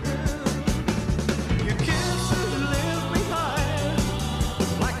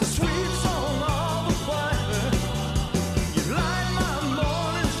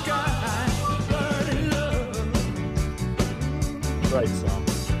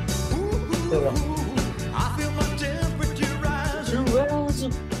I feel my temperature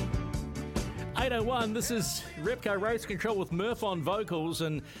rising. 801, this is Repco Race Control with Murph on vocals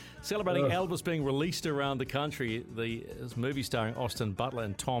and celebrating Elvis being released around the country. This movie starring Austin Butler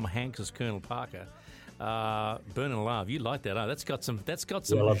and Tom Hanks as Colonel Parker. Burning Love, you like that? That's got some. Yeah,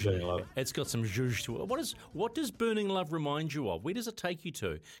 I love Burning Love. It's got some zhuzh to it. What does Burning Love remind you of? Where does it take you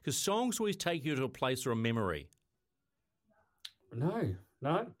to? Because songs always take you to a place or a memory. No,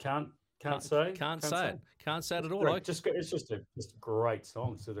 can't say. Can't say it. Can't say it at all. It's just a great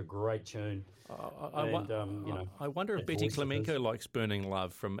song. It's a great tune. I wonder if Betty Clemenco likes Burning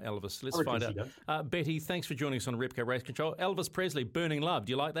Love from Elvis. Let's find out. Betty, thanks for joining us on Repco Race Control. Elvis Presley, Burning Love.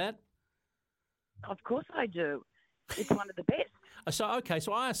 Do you like that? Of course I do. It's one of the best. So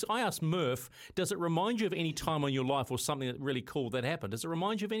I asked Murph, does it remind you of any time in your life or something that really cool that happened? Does it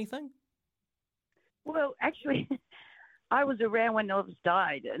remind you of anything? Well, actually, I was around when Elvis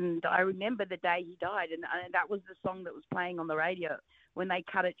died, and I remember the day he died, and that was the song that was playing on the radio when they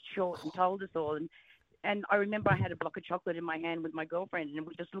cut it short and told us all. And I remember I had a block of chocolate in my hand with my girlfriend, and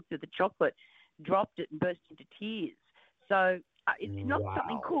we just looked at the chocolate, dropped it, and burst into tears. So it's not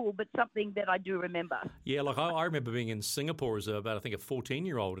something cool, but something that I do remember. Yeah, like I remember being in Singapore as about, I think, a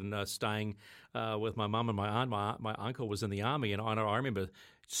 14-year-old and staying with my mum and my aunt. My uncle was in the army, and I remember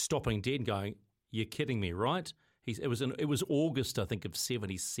stopping dead and going, "You're kidding me, right?" It was August, I think, of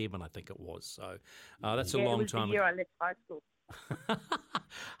 77, I think it was. So that's a long time. The year I left high school.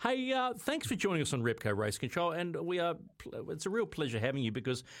 Hey, thanks for joining us on Repco Race Control, and it's a real pleasure having you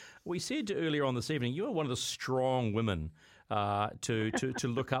because we said earlier on this evening you are one of the strong women to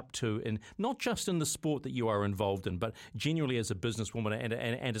look up to, and not just in the sport that you are involved in, but genuinely as a businesswoman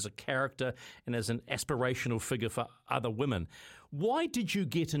and as a character and as an aspirational figure for other women. Why did you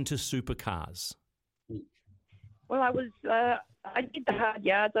get into supercars? Well, I did the hard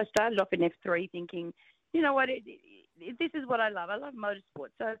yards. I started off in F3 thinking, you know what, this is what I love. I love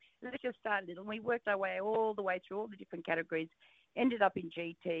motorsport. So let's just start little. And we worked our way all the way through all the different categories, ended up in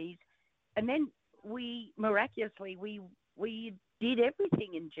GTs. And then we miraculously, we did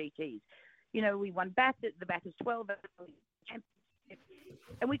everything in GTs. You know, we won the Bathurst 12,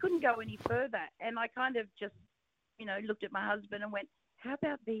 and we couldn't go any further. And I kind of just, looked at my husband and went, how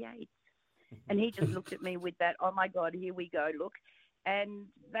about V8? And he just looked at me with that, oh, my God, here we go, look. And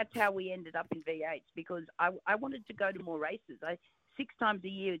that's how we ended up in V8s because I wanted to go to more races. 6 times a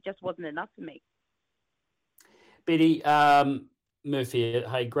year just wasn't enough for me. Betty, Murphy,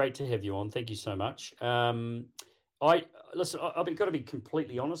 hey, great to have you on. Thank you so much. I've got to be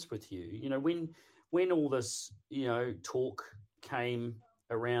completely honest with you. You know, when all this, talk came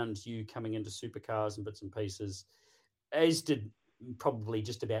around you coming into supercars and bits and pieces, as did probably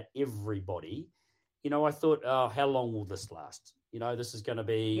just about everybody, I thought, oh, how long will this last? This is going to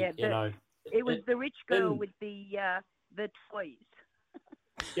be, It was the rich girl with the toys.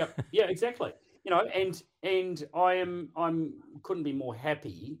 Yeah, exactly. And I'm couldn't be more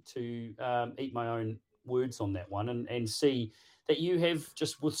happy to eat my own words on that one and see that you have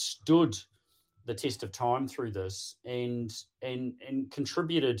just withstood the test of time through this and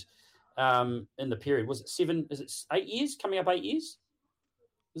contributed in the period. Was it 7? Is it 8 years? Coming up 8 years?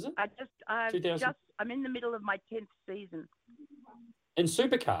 Is it? I'm in the middle of my 10th season. In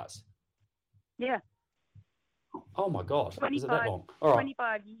supercars? Yeah. Oh my God! Is it that long? All right.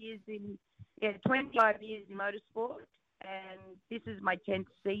 25 years in motorsport, and this is my 10th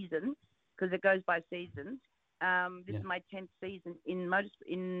season because it goes by seasons. This is my 10th season in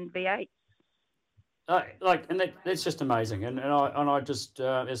V8. That's just amazing, and I just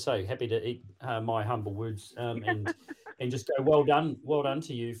as I say, happy to eat my humble words and just go well done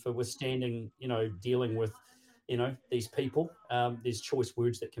to you for withstanding, dealing with, these people. There's choice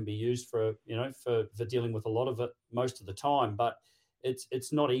words that can be used for dealing with a lot of it most of the time, but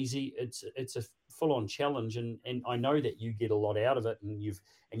it's not easy. It's a full on challenge, and I know that you get a lot out of it, and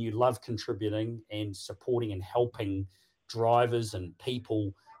you love contributing and supporting and helping drivers and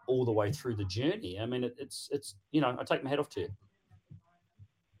people all the way through the journey. I mean, it's I take my hat off to you.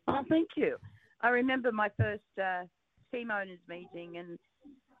 Oh, thank you. I remember my first team owners meeting, and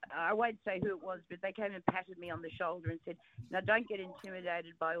I won't say who it was, but they came and patted me on the shoulder and said, "Now, don't get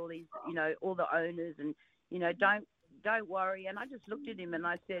intimidated by all these, all the owners, and don't worry." And I just looked at him and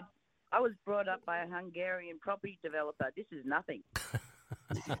I said, "I was brought up by a Hungarian property developer. This is nothing."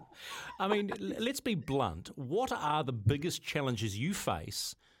 I mean, let's be blunt. What are the biggest challenges you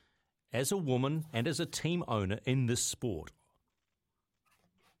face as a woman and as a team owner in this sport?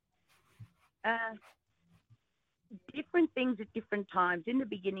 Different things at different times. In the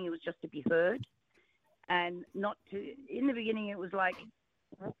beginning, it was just to be heard, and in the beginning, it was like,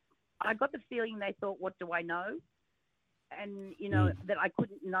 I got the feeling they thought, what do I know? And, you know, that I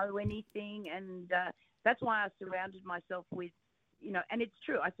couldn't know anything. And that's why I surrounded myself with, you know, and it's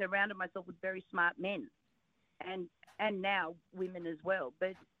true, I surrounded myself with very smart men and now women as well.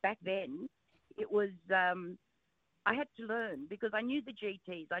 But back then, it was, I had to learn because I knew the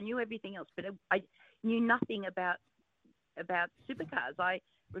GTs, I knew everything else, but I knew nothing about supercars. I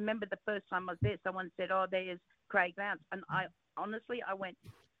remember the first time I was there, someone said, "Oh, there's Craig Lowndes," and I went,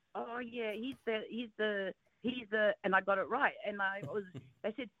 "Oh yeah, he's the," and I got it right. And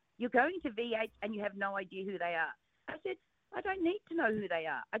they said, "You're going to V8 and you have no idea who they are." I said, "I don't need to know who they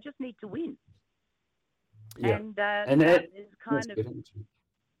are. I just need to win." Yeah. And that is kind of.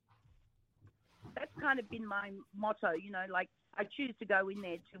 That's kind of been my motto, you know, like I choose to go in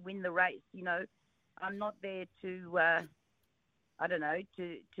there to win the race, you know. I'm not there to,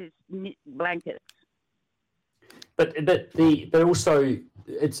 to knit blankets. But also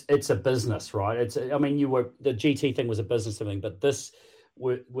it's a business, right? The GT thing was a business thing, but this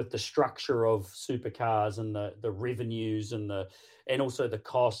with the structure of supercars and the revenues and also the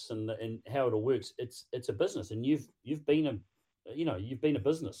costs and how it all works, it's a business, and you've been a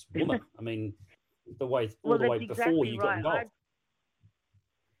business woman. I mean, the way before you got involved.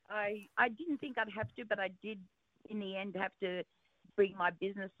 I didn't think I'd have to, but I did in the end have to bring my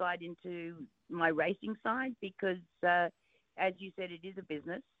business side into my racing side because, as you said, it is a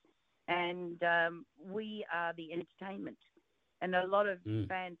business, and we are the entertainment. And a lot of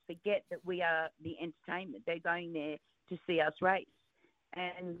fans forget that we are the entertainment. They're going there to see us race,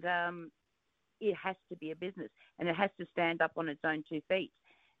 and it has to be a business, and it has to stand up on its own 2 feet.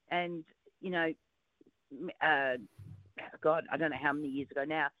 And you know, God, I don't know how many years ago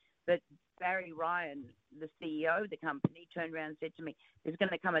now, but Barry Ryan, the CEO of the company, turned around and said to me, "There's going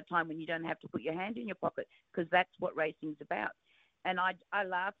to come a time when you don't have to put your hand in your pocket because that's what racing's about." And I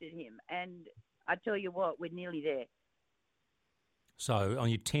laughed at him, and I tell you what, we're nearly there. So on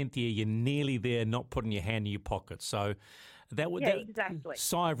your 10th year, you're nearly there, not putting your hand in your pocket. So that would exactly.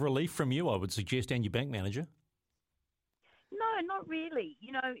 Sigh of relief from you, I would suggest, and your bank manager. No, not really.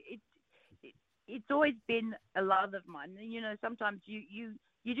 You know, it's always been a love of mine. You know, sometimes you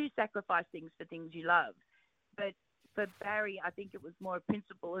do sacrifice things for things you love. But for Barry, I think it was more a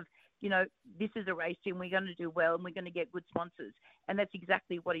principle of, you know, this is a race team, we're going to do well and we're going to get good sponsors. And that's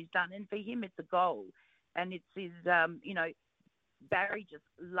exactly what he's done. And for him, it's a goal. And it's his, you know, Barry just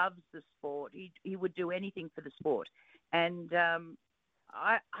loves the sport. He would do anything for the sport. And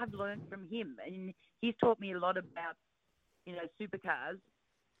I've learned from him. And he's taught me a lot about, you know, supercars.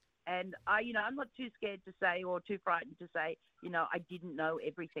 And I'm not too scared to say or too frightened to say, you know, I didn't know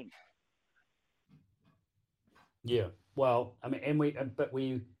everything. Yeah. Well, I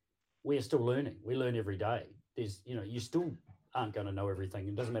mean, we're still learning. We learn every day. There's, you know, you still aren't going to know everything.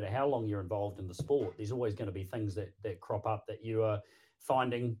 It doesn't matter how long you're involved in the sport. There's always going to be things that crop up that you are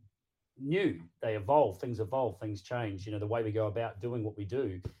finding new. They evolve, things change. You know, the way we go about doing what we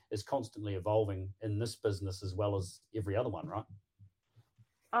do is constantly evolving in this business as well as every other one, right?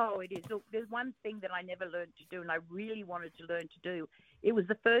 Oh, it is. Look, there's one thing that I never learned to do and I really wanted to learn to do. It was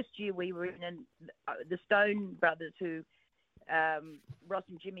the first year we were in, and the Stone brothers who, Ross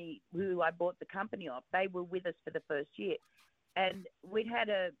and Jimmy, who I bought the company off, they were with us for the first year. And we'd had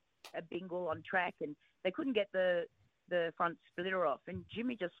a bingle on track and they couldn't get the front splitter off. And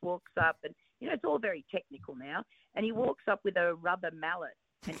Jimmy just walks up and, you know, it's all very technical now. And he walks up with a rubber mallet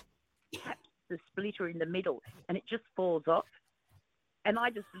and taps the splitter in the middle and it just falls off. And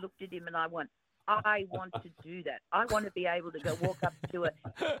I just looked at him and I went, I want to do that. I want to be able to go walk up to a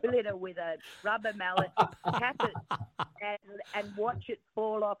splitter with a rubber mallet, tap it, and watch it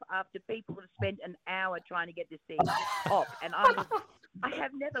fall off after people have spent an hour trying to get this thing off. And I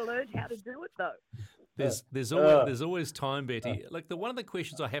have never learned how to do it though. There's always time, Betty. Like one of the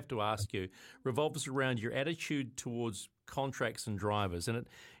questions I have to ask you revolves around your attitude towards contracts and drivers, and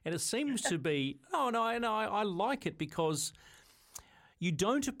it seems to be I like it because you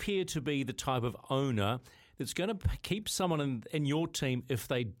don't appear to be the type of owner that's going to keep someone in your team if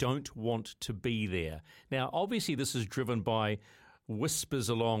they don't want to be there. Now, obviously, this is driven by whispers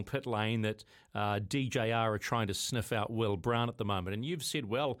along pit lane that DJR are trying to sniff out Will Brown at the moment, and you've said,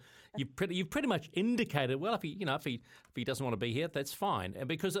 well, you've pretty much indicated, well, if he doesn't want to be here, that's fine. And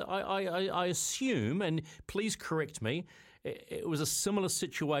because I assume, and please correct me, it was a similar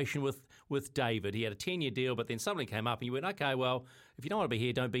situation with David. He had a 10-year deal, but then something came up and you went, okay, well, if you don't want to be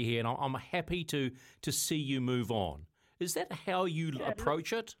here, don't be here, and I'm happy to see you move on. Is that how you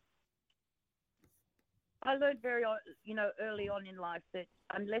approach it? I learned very, early on in life that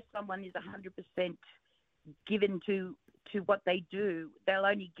unless someone is 100% given to to what they do, they'll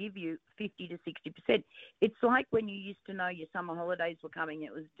only give you 50 to 60%. It's like when you used to know your summer holidays were coming.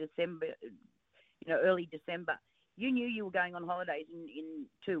 It was December, early December. You knew you were going on holidays in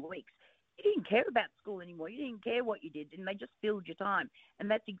 2 weeks. You didn't care about school anymore. You didn't care what you did, and they just filled your time. And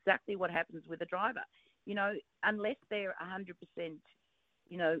that's exactly what happens with a driver. Unless they're 100%,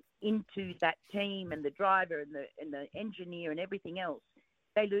 into that team and the driver and the engineer and everything else,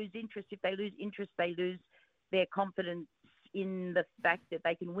 they lose interest. If they lose interest, they lose their confidence in the fact that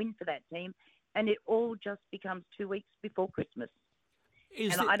they can win for that team, and it all just becomes 2 weeks before Christmas.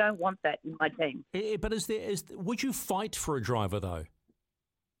 I don't want that in my team. But would you fight for a driver though?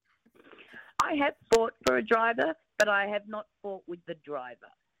 I have fought for a driver, but I have not fought with the driver.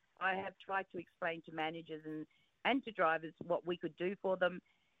 I have tried to explain to managers and to drivers what we could do for them.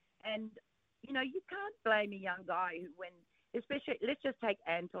 And, you can't blame a young guy especially, let's just take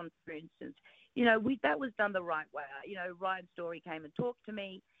Anton, for instance. That was done the right way. Ryan Story came and talked to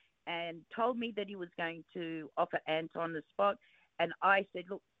me and told me that he was going to offer Anton the spot. And I said,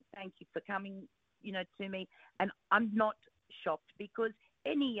 look, thank you for coming, to me. And I'm not shocked, because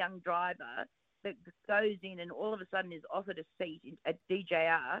any young driver that goes in and all of a sudden is offered a seat at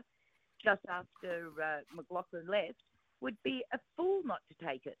DJR just after McLaughlin left would be a fool not to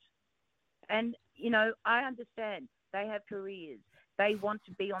take it. And, I understand they have careers. They want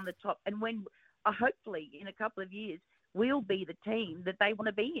to be on the top. And when hopefully in a couple of years, we'll be the team that they want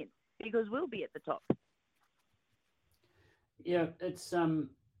to be in, because we'll be at the top. Yeah, it's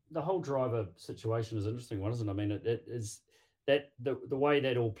the whole driver situation is an interesting one, isn't it? I mean, it is that the way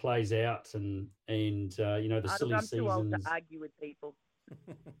that all plays out, and the silly I'm seasons. too old to argue with people.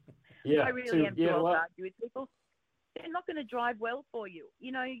 Yeah, I really am too old to argue with people. They're not going to drive well for you.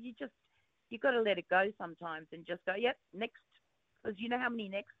 You've got to let it go sometimes and just go, yep, next. Because you know how many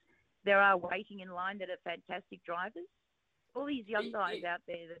next there are waiting in line that are fantastic drivers? All these young guys out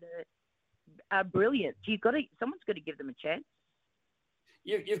there that are brilliant. Someone's got to give them a chance.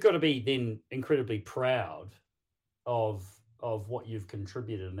 You've got to be then incredibly proud of what you've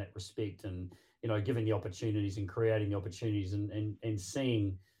contributed in that respect, and giving the opportunities and creating the opportunities, and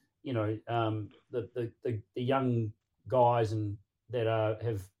seeing the young guys and that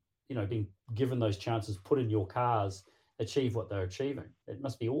have been given those chances, put in your cars, achieve what they're achieving. It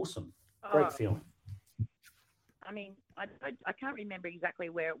must be awesome. Great feeling. I mean, I can't remember exactly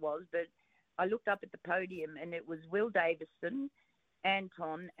where it was, but I looked up at the podium and it was Will Davison,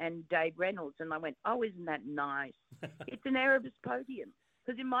 Anton, and Dave Reynolds, and I went, oh, isn't that nice? It's an Erebus podium,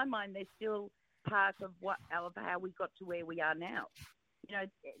 because in my mind they're still part of how we got to where we are now.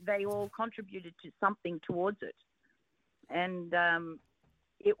 They all contributed to something towards it, and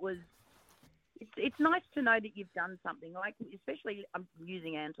it's nice to know that you've done something, like, especially I'm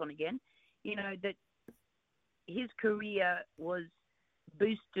using Anton again, that his career was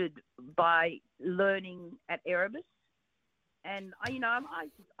boosted by learning at Erebus. And I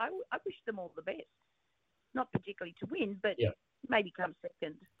wish them all the best. Not particularly to win, but maybe come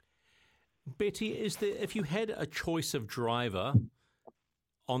second. Betty, if you had a choice of driver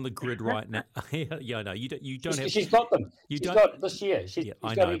on the grid right now, no, you don't have. She's got them. She's got this year. She's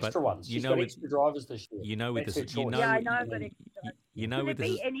got extra ones. She's got extra drivers this year. I know, but Can it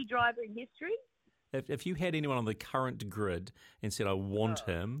be any driver in history? If you had anyone on the current grid and said, I want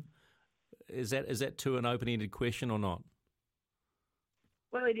him, is that to an open-ended question or not?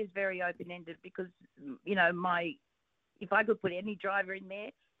 Well, it is very open-ended, because, if I could put any driver in there,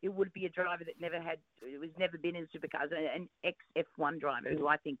 it would be a driver that never been in supercars, an ex-F1 driver who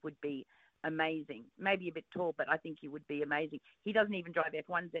I think would be amazing. Maybe a bit tall, but I think he would be amazing. He doesn't even drive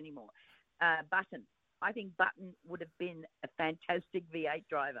F1s anymore. Button. I think Button would have been a fantastic V8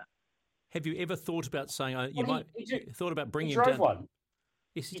 driver. Have you ever thought about saying, thought about bringing him down? He drove one.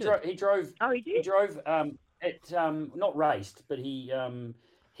 Yes, he did. He drove. Oh, he did? He drove not raced, but he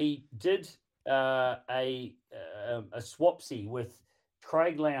did a swapsy with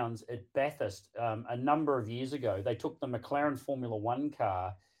Craig Lowndes at Bathurst a number of years ago. They took the McLaren Formula One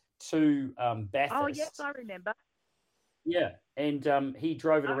car to Bathurst. Oh, yes, I remember. Yeah, and he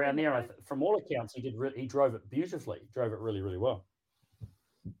drove it around there. And from all accounts, he drove it beautifully. He drove it really, really well.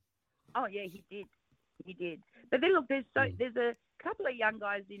 Oh yeah, he did. He did. But then look, there's a couple of young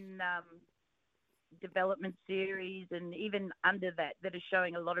guys in development series and even under that are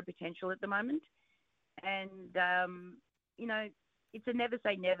showing a lot of potential at the moment. And it's a never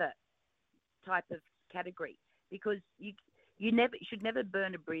say never type of category, because you should never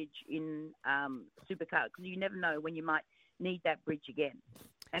burn a bridge in supercar, because you never know when you might need that bridge again.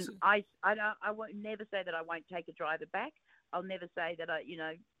 And I won't never say that I won't take a driver back. I'll never say that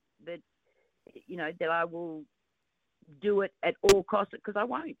that I will do it at all costs, because I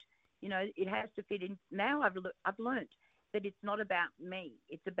won't. You know, it has to fit in. Now I've learned that it's not about me.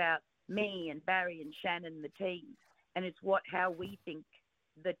 It's about me and Barry and Shannon and the team, and it's how we think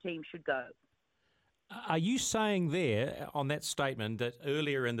the team should go. Are you saying there on that statement that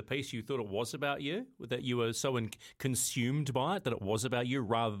earlier in the piece you thought it was about you, that you were so consumed by it that it was about you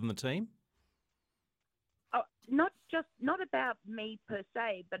rather than the team? Oh, not about me per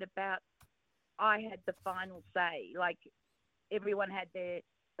se, but about I had the final say. Like, everyone had their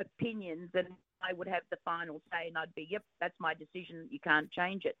opinions and I would have the final say, and I'd be, yep, that's my decision. You can't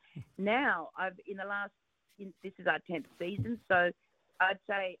change it. Now, this is our 10th season, so I'd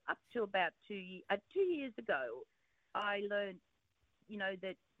say up to about 2 years ago, I learned, you know,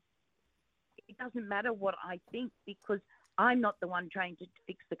 that it doesn't matter what I think, because I'm not the one trained to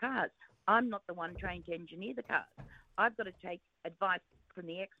fix the cars. I'm not the one trained to engineer the cars. I've got to take advice from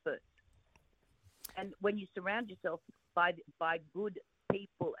the experts. And when you surround yourself by good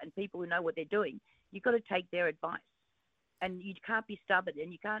people and people who know what they're doing, you've got to take their advice. And you can't be stubborn,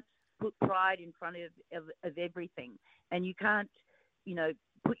 and you can't put pride in front of everything. And you can't, you know,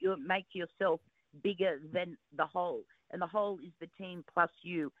 make yourself bigger than the whole. And the whole is the team plus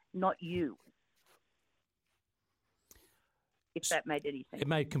you, not you. If that made any sense. It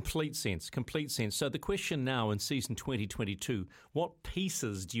made complete sense. So the question now in season 2022, what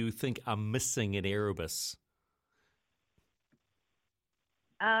pieces do you think are missing at Erebus?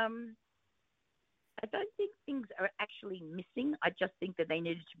 I don't think things are actually missing. I just think that they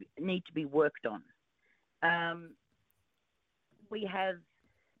need to be worked on. We have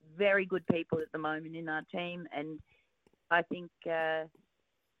very good people at the moment in our team, and I think, I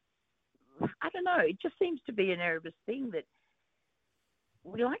don't know, it just seems to be an Erebus thing that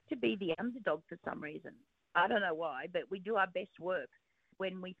we like to be the underdog for some reason. I don't know why, but we do our best work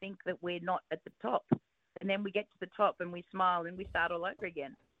when we think that we're not at the top. And then we get to the top and we smile and we start all over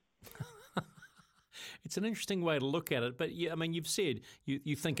again. It's an interesting way to look at it. But, yeah, I mean, you've said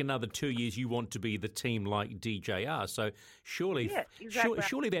you think another 2 years you want to be the team like DJR. So surely,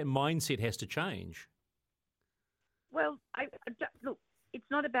 surely that mindset has to change. Well, look, it's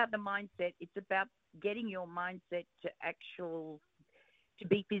not about the mindset. It's about getting your mindset to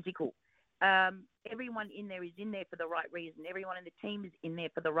be physical. Everyone in there is in there for the right reason. Everyone in the team is in there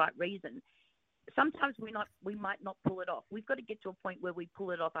for the right reason. Sometimes we might not pull it off. We've got to get to a point where we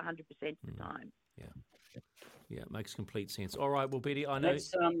pull it off 100% of the time. Yeah, it makes complete sense. All right, well, Betty, I know...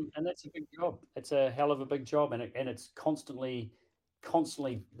 And that's a big job. It's a hell of a big job, and it's constantly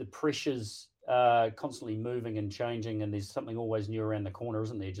the pressures constantly moving and changing, and there's something always new around the corner,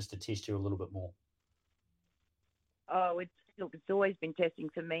 isn't there, just to test you a little bit more? Oh, it's always been testing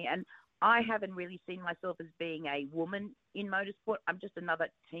for me, and I haven't really seen myself as being a woman in motorsport. I'm just another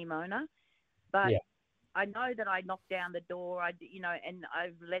team owner, but I know that I knocked down the door, and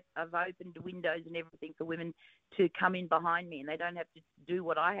I've opened windows and everything for women to come in behind me, and they don't have to do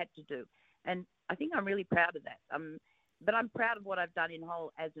what I had to do. And I think I'm really proud of that. But I'm proud of what I've done in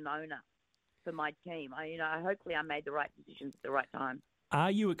Hull as an owner for my team. Hopefully I made the right decisions at the right time. Are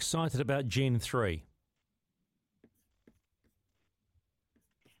you excited about Gen 3?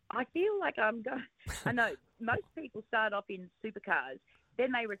 I feel like I'm going. I know most people start off in supercars,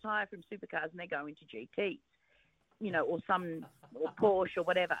 then they retire from supercars and they go into GTs, or Porsche or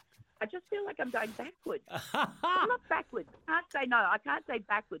whatever. I just feel like I'm going backwards. I'm not backwards. I can't say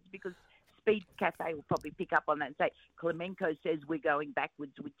backwards, because Speed Cafe will probably pick up on that and say, Klemenko says we're going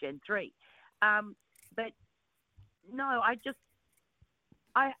backwards with Gen 3. But no, I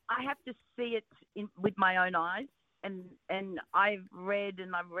have to see it with my own eyes. And I've read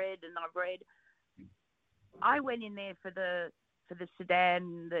and I've read and I've read. I went in there for the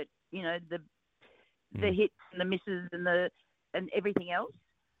sedan, the hits and the misses and everything else.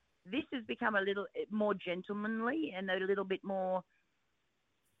 This has become a little more gentlemanly and a little bit more.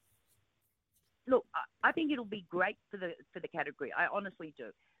 Look, I think it'll be great for the category. I honestly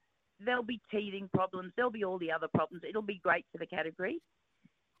do. There'll be teething problems. There'll be all the other problems. It'll be great for the category.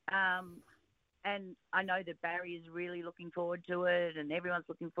 And I know that Barry is really looking forward to it, and everyone's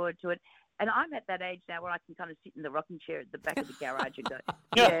looking forward to it. And I'm at that age now where I can kind of sit in the rocking chair at the back of the garage and go,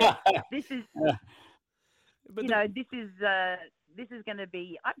 yeah, this is, this is going to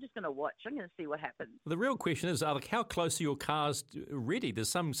be, I'm just going to watch. I'm going to see what happens. The real question is, how close are your cars ready? There's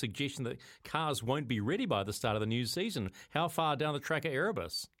some suggestion that cars won't be ready by the start of the new season. How far down the track are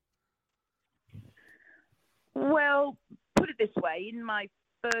Erebus? Well, put it this way. In my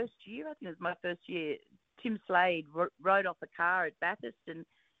first year, I think it was my first year, Tim Slade rode off a car at Bathurst, and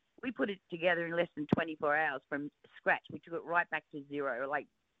we put it together in less than 24 hours from scratch. We took it right back to zero, like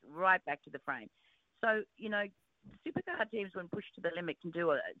right back to the frame. So, supercar teams, when pushed to the limit, can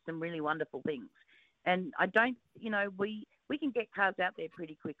do some really wonderful things. And I don't, we can get cars out there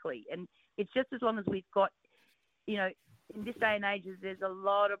pretty quickly. And it's just as long as we've got, in this day and age, there's a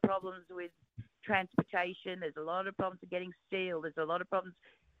lot of problems with transportation. There's a lot of problems with getting steel. There's a lot of problems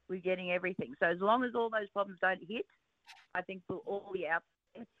with getting everything. So as long as all those problems don't hit, I think we'll all be out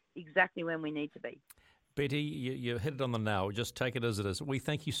there exactly when we need to be. Betty, you hit it on the nail. Just take it as it is. We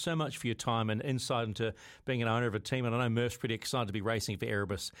thank you so much for your time and insight into being an owner of a team. And I know Murph's pretty excited to be racing for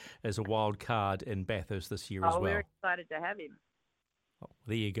Erebus as a wild card in Bathurst this year as well. We're excited to have him. Oh,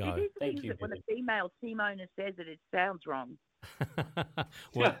 there you go. It is Thank you. When a female team owner says it sounds wrong.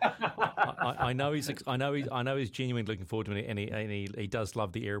 Well, I know he's genuinely looking forward to it, and he does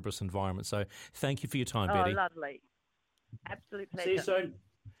love the Erebus environment. So thank you for your time, Betty. Oh, lovely. Absolute pleasure. See you soon.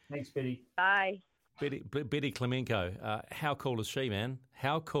 Thanks, Betty. Bye. Betty Klimenko, how cool is she, man?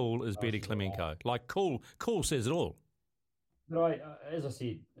 How cool is Betty Klimenko? Like, cool says it all. But as I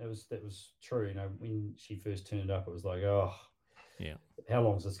said, that was true. When she first turned up, it was like, oh, yeah. How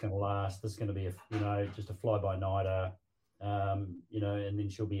long is this going to last? This is going to be just a fly-by-nighter, and then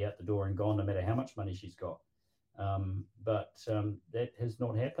she'll be out the door and gone, no matter how much money she's got. But that has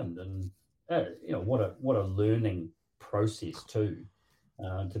not happened, and what a learning process too,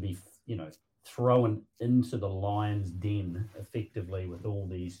 to be thrown into the lion's den effectively with all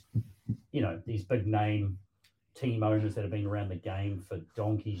these, these big name team owners that have been around the game for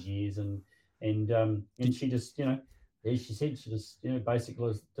donkey's years, and she just, as she said, she just,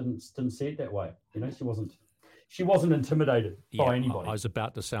 basically didn't see it that way. She wasn't intimidated by anybody. I was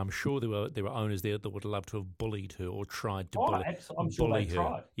about to say, I'm sure there were owners there that would love to have bullied her or tried to I'm sure bully they her.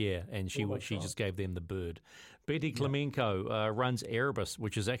 Tried. Yeah, and she just gave them the bird. Betty Klimenko runs Erebus,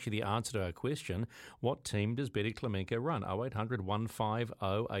 which is actually the answer to our question. What team does Betty Klimenko run? 0800 150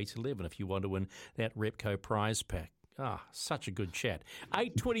 811 if you want to win that Repco prize pack. Such a good chat.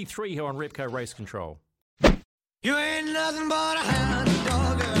 8:23 here on Repco Race Control. You ain't nothing but a hound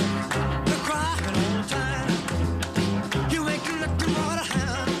dog, you're crying all the time. You ain't nothing but a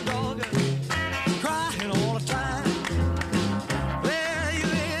hound dog, crying all the time. Well, you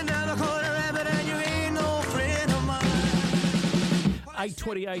ain't never caught a rabbit and you ain't no friend of mine.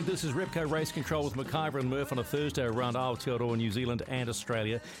 8:28, this is Repco Race Control with McIver and Murph on a Thursday around Aotearoa, New Zealand and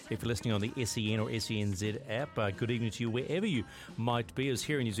Australia. If you're listening on the SEN or SENZ app, good evening to you wherever you might be. As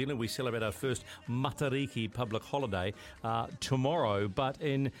here in New Zealand, we celebrate our first Matariki public holiday tomorrow. But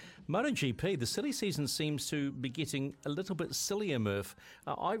in MotoGP, the silly season seems to be getting a little bit sillier, Murph.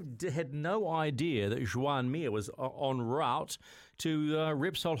 I had no idea that Joan Mir was en route to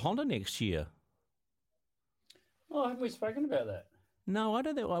Repsol Honda next year. Oh, haven't we spoken about that? No, I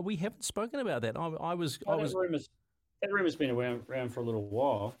don't think we haven't spoken about that. That rumour's been around for a little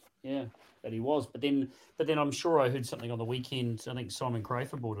while. Yeah, that he was. But then I'm sure I heard something on the weekend. I think Simon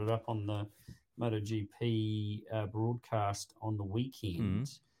Crafer brought it up on the MotoGP broadcast on the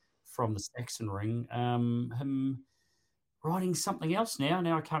weekend from the Saxon Ring. Him writing something else now.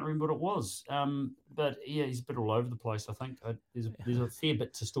 Now I can't remember what it was. But yeah, he's a bit all over the place. I think there's a fair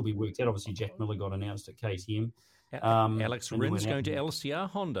bit to still be worked out. Obviously, Jack Miller got announced at KTM. Alex Rins going to LCR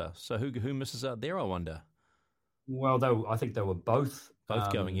Honda. So who misses out there, I wonder? Well, I think they were both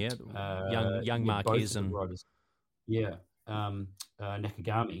going, yeah. Young Marquez and riders. Yeah,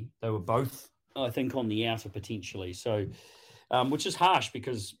 Nakagami. They were both, I think, on the outer potentially. So, which is harsh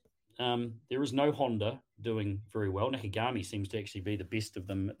because there is no Honda doing very well. Nakagami seems to actually be the best of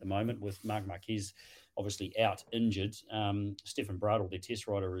them at the moment, with Marc Marquez obviously out injured. Stefan Bradl, their test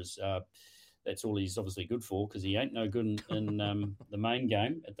rider, is. That's all he's obviously good for because he ain't no good in the main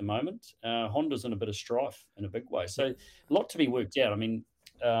game at the moment. Honda's in a bit of strife in a big way. So a lot to be worked out. I mean,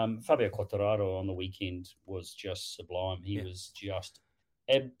 Fabio Quartararo on the weekend was just sublime. He was just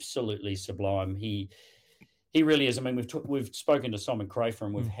absolutely sublime. He really is. I mean, we've spoken to Simon Crafer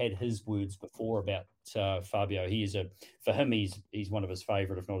and we've had his words before about Fabio. For him, he's one of his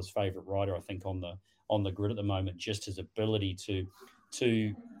favourite, if not his favourite rider, I think, on the grid at the moment. Just his ability to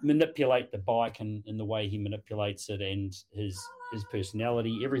manipulate the bike and the way he manipulates it, and his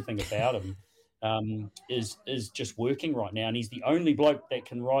personality, everything about him is just working right now. And he's the only bloke that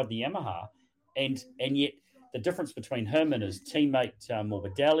can ride the Yamaha, and yet the difference between him and his teammate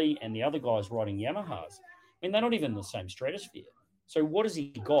Morbidelli and the other guys riding Yamahas, I mean, they're not even in the same stratosphere. So what has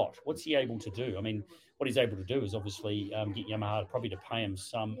he got? What's he able to do? I mean, what he's able to do is obviously get Yamaha probably to pay him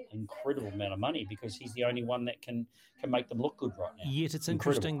some incredible amount of money because he's the only one that can make them look good right now. Yet it's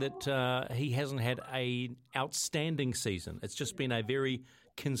interesting that he hasn't had an outstanding season. It's just been a very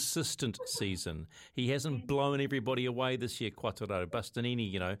consistent season. He hasn't blown everybody away this year, Quattararo,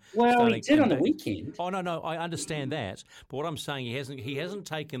 Bastianini, Well, he did on the weekend. Oh, no, I understand that. But what I'm saying, he hasn't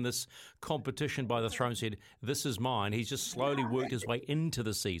taken this competition by the throat and said, this is mine. He's just slowly worked his way into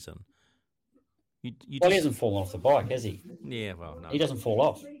the season. He hasn't fallen off the bike, has he? Yeah, well, no. He doesn't fall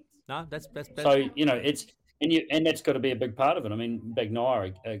off. No, that's so, it's... And that's got to be a big part of it. I mean,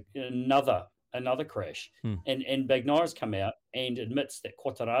 Bagnaia, another crash. And Bagnaier's come out and admits that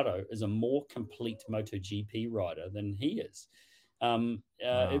Quattararo is a more complete MotoGP rider than he is,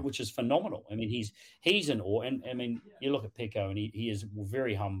 which is phenomenal. I mean, he's in awe. And, I mean, you look at Pecco and he is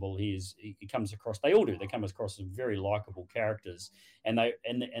very humble. He comes across, they all do. They come across as very likable characters. And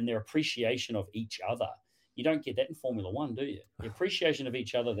their appreciation of each other. You don't get that in Formula One, do you? The appreciation of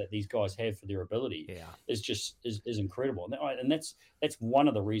each other that these guys have for their ability is just incredible, and that's one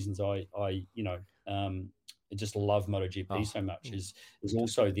of the reasons I just love MotoGP so much is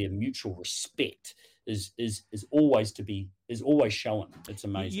also their mutual respect is always shown. It's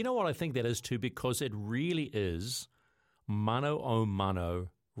amazing. You know what I think that is too, because it really is mano a mano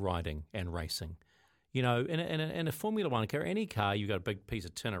riding and racing. In a Formula One car, any car, you've got a big piece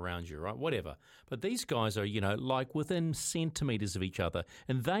of tin around you, right? Whatever. But these guys are, like within centimetres of each other,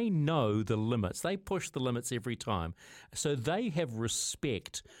 and they know the limits. They push the limits every time. So they have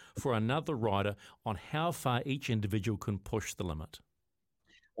respect for another rider on how far each individual can push the limit.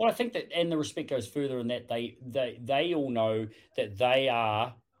 Well, I think that, and the respect goes further in that they all know that they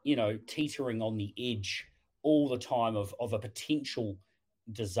are, teetering on the edge all the time of a potential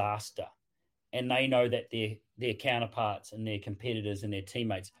disaster. And they know that their counterparts and their competitors and their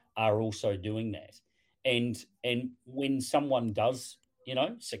teammates are also doing that. And when someone does,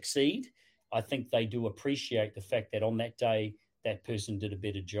 succeed, I think they do appreciate the fact that on that day, that person did a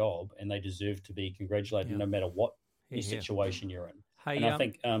better job and they deserve to be congratulated no matter what situation you're in. Hey, and I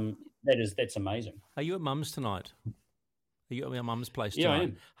think that's amazing. Are you at Mum's tonight? Are you at Mum's place tonight? Yeah, I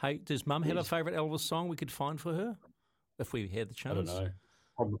am. Hey, does Mum have a favourite Elvis song we could find for her if we had the chance? I don't know.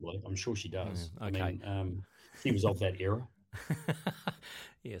 Probably. I'm sure she does. Okay. I mean, she was of that era.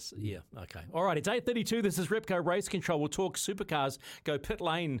 Yes, yeah, okay. All right, it's 8:32. This is Repco Race Control. We'll talk supercars, go pit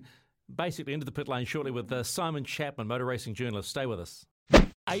lane, basically into the pit lane shortly with Simon Chapman, motor racing journalist. Stay with us.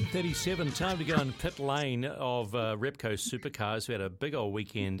 8:37, time to go in pit lane of Repco Supercars. We had a big old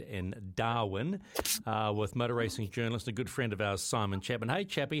weekend in Darwin with motor racing journalist, a good friend of ours, Simon Chapman. Hey,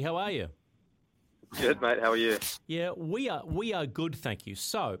 Chappie, how are you? Good, mate. How are you? Yeah, we are good, thank you.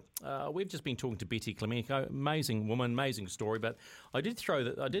 So we've just been talking to Betty Clemenco, amazing woman, amazing story. But I did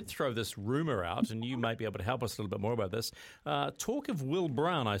throw this rumor out, and you may be able to help us a little bit more about this. Talk of Will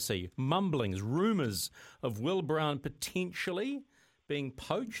Brown, I see mumblings, rumors of Will Brown potentially being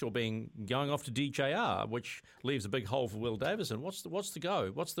poached or going off to DJR, which leaves a big hole for Will Davison. What's the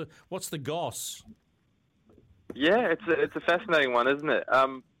go? What's the goss? Yeah, it's a fascinating one, isn't it?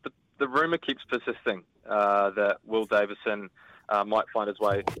 The rumour keeps persisting that Will Davison might find his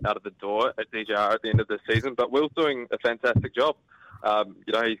way out of the door at DJR at the end of this season. But Will's doing a fantastic job.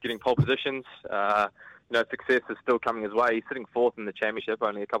 He's getting pole positions. Success is still coming his way. He's sitting fourth in the championship,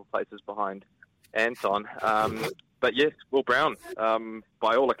 only a couple of places behind Anton. But yes, Will Brown,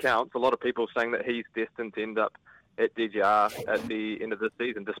 by all accounts, a lot of people are saying that he's destined to end up at DJR at the end of this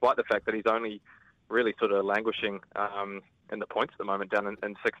season, despite the fact that he's only really sort of languishing in the points at the moment, down in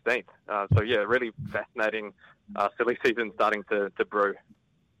 16th. So, yeah, really fascinating silly season starting to brew.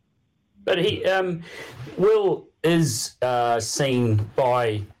 But Will is seen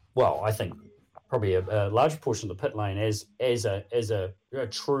by, well, I think probably a large portion of the pit lane as a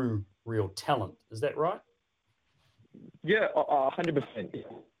true, real talent. Is that right? Yeah, 100%.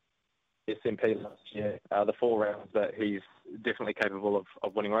 SMP last year, the 4 rounds that he's definitely capable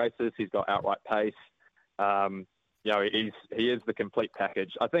of winning races. He's got outright pace. He is the complete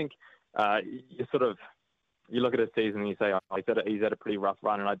package. I think you look at his season and you say, he's had a pretty rough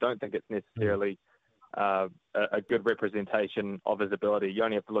run, and I don't think it's necessarily a good representation of his ability. You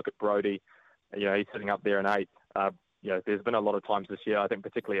only have to look at Brody. He's sitting up there in 8th. There's been a lot of times this year, I think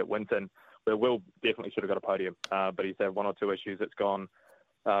particularly at Winton, where Will definitely should have got a podium, but he's had 1 or 2 issues that's gone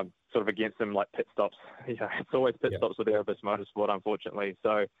sort of against him, like pit stops. It's always pit stops with Erebus Motorsport, unfortunately.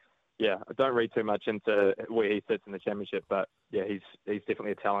 So, yeah, I don't read too much into where he sits in the championship, but yeah, he's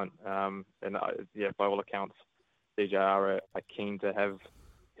definitely a talent. By all accounts, DJR are keen to have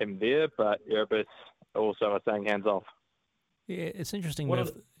him there, but Erebus also are saying hands off. Yeah, it's interesting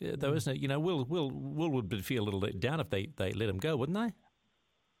though, isn't it? Will would feel a little let down if they let him go, wouldn't they?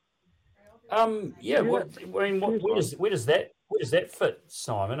 Where does that fit,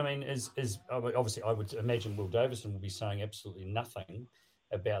 Simon? I mean, is obviously I would imagine Will Davison will be saying absolutely nothing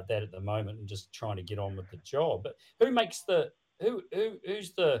about that at the moment and just trying to get on with the job. But who's the?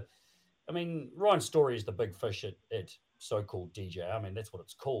 I mean, Ryan Story is the big fish at so-called DJ. I mean, that's what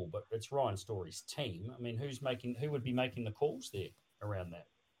it's called, but it's Ryan Story's team. I mean, who would be making the calls there around that?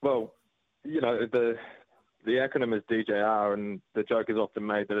 Well, the acronym is DJR, and the joke is often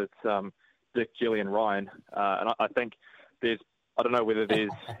made that it's Dick, Gillian, Ryan. And I think I don't know whether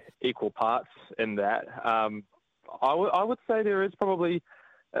there's equal parts in that. I would say there is probably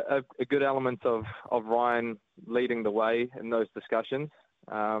a good element of Ryan leading the way in those discussions.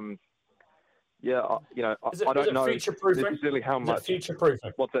 I don't know necessarily how much. Is it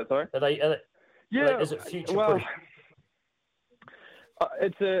future-proofing? What's that, sorry? Is it future-proof? Well,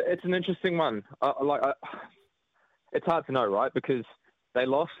 it's an interesting one. It's hard to know, right? Because they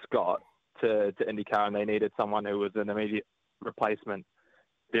lost Scott to IndyCar, and they needed someone who was an immediate replacement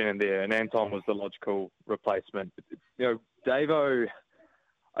then and there, and Anton was the logical replacement. Davo,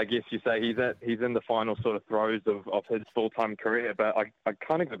 I guess you say he's in the final sort of throes of his full-time career, but I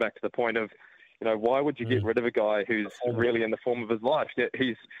kind of go back to the point of, why would you get rid of a guy who's really in the form of his life?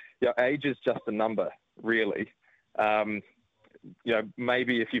 Age is just a number, really.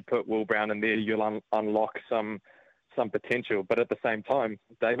 Maybe if you put Will Brown in there, you'll unlock some potential. But at the same time,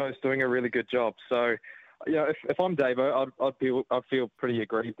 Davo's doing a really good job. So, if I'm Davo, I'd feel pretty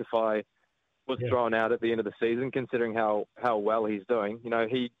aggrieved if I was thrown out at the end of the season, considering how well he's doing.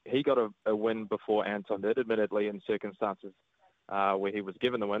 He got a win before Anton did, admittedly in circumstances where he was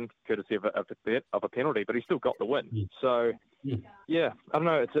given the win, courtesy of a penalty, but he still got the win. So, I don't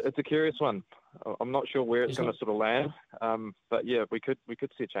know. It's a curious one. I'm not sure where it's going to sort of land, but we could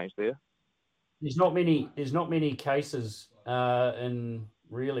see a change there. There's not many cases in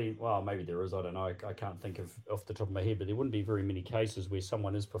really. Well, maybe there is. I don't know. I can't think of off the top of my head, but there wouldn't be very many cases where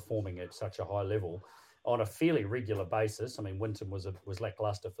someone is performing at such a high level on a fairly regular basis. I mean, Winton was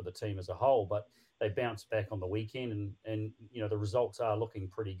lackluster for the team as a whole, but they bounced back on the weekend, and the results are looking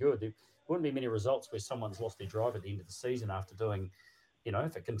pretty good. There wouldn't be many results where someone's lost their drive at the end of the season after doing,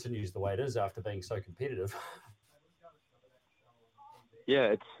 if it continues the way it is after being so competitive.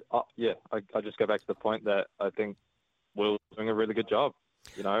 I just go back to the point that I think Will's doing a really good job,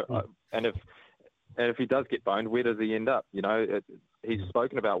 and if he does get boned, where does he end up? He's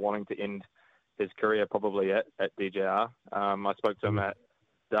spoken about wanting to end his career probably at DJR. I spoke to him at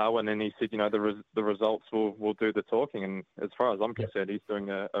Darwin, and he said, the results will do the talking. And as far as I'm concerned, he's doing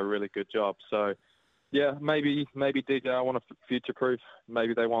a really good job. So, maybe DJR want to future-proof.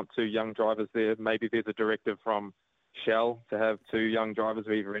 Maybe they want 2 young drivers there. Maybe there's a directive from Shell to have 2 young drivers,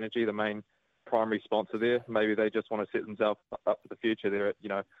 Viva Energy, the main primary sponsor there. Maybe they just want to set themselves up for the future. There,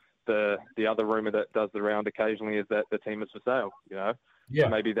 the other rumor that does the round occasionally is that the team is for sale. So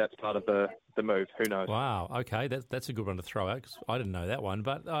maybe that's part of the move. Who knows? Wow. Okay, that's a good one to throw out because I didn't know that one.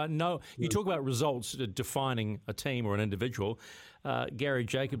 But no, you talk about results defining a team or an individual. Gary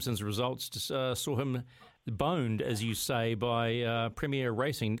Jacobson's results saw him boned, as you say, by Premier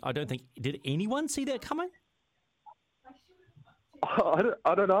Racing. I don't think did anyone see that coming?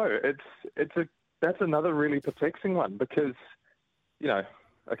 I don't know. That's another really perplexing one because,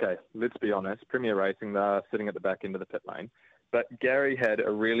 okay, let's be honest. Premier Racing, they're sitting at the back end of the pit lane. But Gary had a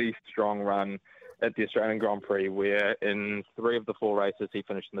really strong run at the Australian Grand Prix where in 3 of the 4 races he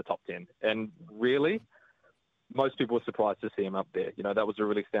finished in the top 10. And really, most people were surprised to see him up there. That was a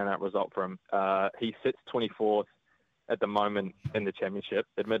really standout result for him. He sits 24th at the moment in the championship.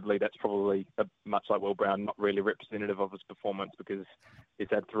 Admittedly, that's probably, much like Will Brown, not really representative of his performance because he's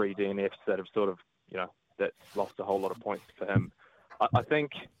had 3 DNFs that have sort of, that's lost a whole lot of points for him. I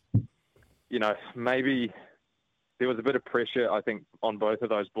think, maybe there was a bit of pressure, I think, on both of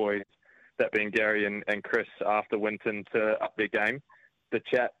those boys, that being Gary and Chris after Winton to up their game. The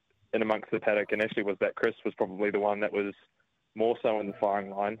chat in amongst the paddock initially was that Chris was probably the one that was more so in the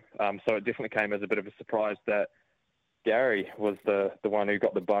firing line. So it definitely came as a bit of a surprise that Gary was the one who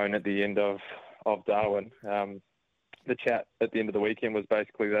got the bone at the end of Darwin. The chat at the end of the weekend was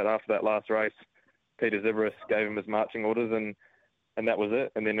basically that after that last race, Peter Zibris gave him his marching orders and that was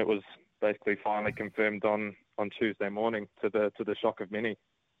it. And then it was basically finally confirmed on Tuesday morning to the shock of many.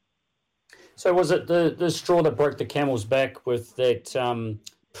 So was it the straw that broke the camel's back with that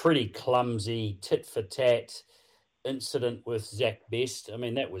pretty clumsy tit-for-tat incident with Zach Best? I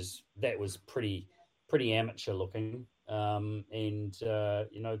mean, that was pretty amateur looking. The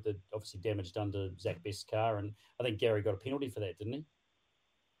obviously damage done to Zach Best's car, and I think Gary got a penalty for that, didn't he?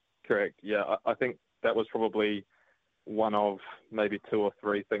 Correct. Yeah, I think that was probably one of maybe 2 or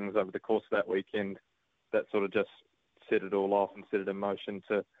 3 things over the course of that weekend that sort of just set it all off and set it in motion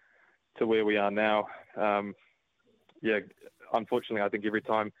to where we are now. unfortunately, I think every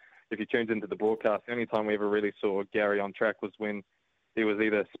time, if you tuned into the broadcast, the only time we ever really saw Gary on track was when he was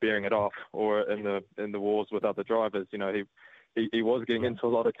either spearing it off or in the wars with other drivers. You know, he was getting into a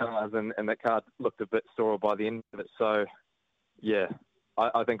lot of cars, and that car looked a bit sore by the end of it. So, yeah,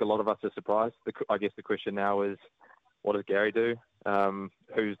 I think a lot of us are surprised. I guess the question now is, what does Gary do?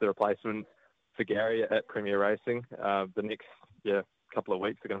 Who's the replacement for Gary at Premier Racing? The next couple of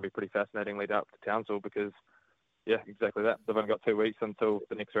weeks are going to be pretty fascinating lead up to Townsville because, exactly that. They've only got 2 weeks until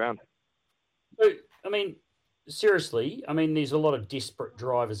the next round. So, I mean, seriously, there's a lot of desperate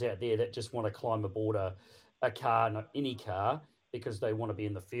drivers out there that just want to climb aboard a car, not any car, because they want to be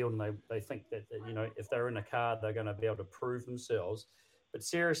in the field and they think that, you know, if they're in a car, they're going to be able to prove themselves. But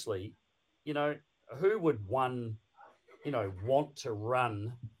seriously, you know, who would want to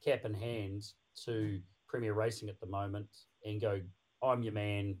run cap in hand to Premier Racing at the moment and go, I'm your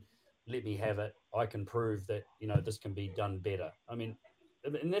man, let me have it. I can prove that, you know, this can be done better. I mean,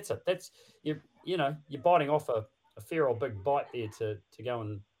 and that's you're biting off a fair old big bite there to go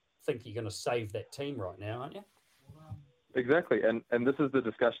and think you're going to save that team right now, aren't you? Exactly. And this is the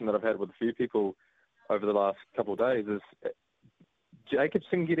discussion that I've had with a few people over the last couple of days is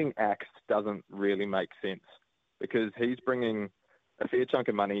Jacobson getting axed doesn't really make sense because he's bringing a fair chunk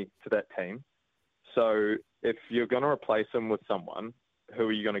of money to that team. So if you're going to replace him with someone, who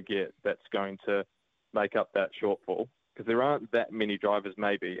are you going to get that's going to make up that shortfall? Because there aren't that many drivers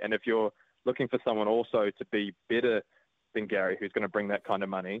maybe. And if you're looking for someone also to be better than Gary, who's going to bring that kind of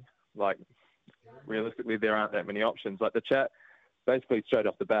money, like realistically, there aren't that many options. Like the chat basically straight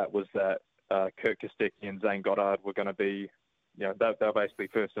off the bat was that Kurt Kostecki and Zane Goddard were going to be, you know, they're basically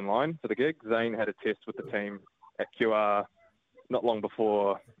first in line for the gig. Zane had a test with the team at QR not long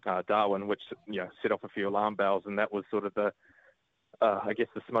before Darwin, which, you know, set off a few alarm bells. And that was sort of the, I guess,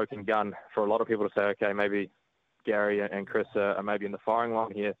 the smoking gun for a lot of people to say, okay, maybe Gary and Chris are maybe in the firing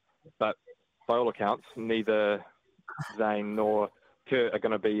line here. But by all accounts, neither Zane nor Kurt are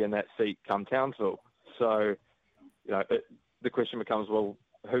going to be in that seat come Townsville. So, you know, the question becomes, well,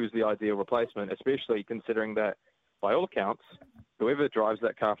 who's the ideal replacement, especially considering that, by all accounts, whoever drives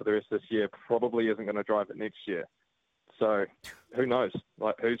that car for the rest of this year probably isn't going to drive it next year. So, who knows?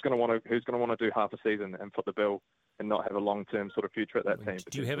 Like, who's going to want to do half a season and foot the bill and not have a long-term sort of future at that team?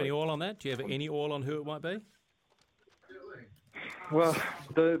 Do you have any oil on that? Do you have any oil on who it might be? Well,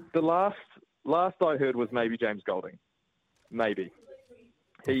 the last I heard was maybe James Golding. Maybe.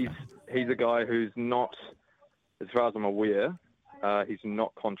 He's a guy who's not, as far as I'm aware, he's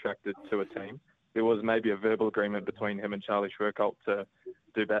not contracted to a team. There was maybe a verbal agreement between him and Charlie Schwerkolt to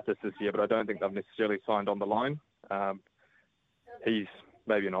do Bathurst this year, but I don't think they've necessarily signed on the line. He's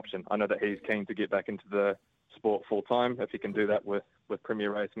maybe an option. I know that he's keen to get back into the sport full time. If he can do that with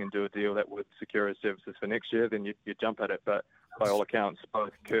Premier Racing and do a deal that would secure his services for next year, then you jump at it. But by all accounts,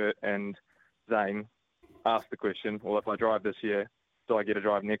 both Kurt and Zane asked the question, well, if I drive this year, do I get a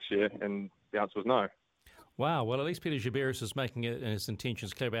drive next year? And the answer was no. Wow. Well, at least Peter Jaberis is making his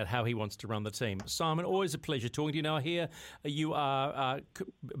intentions clear about how he wants to run the team. Simon, always a pleasure talking to you. Now, I hear you are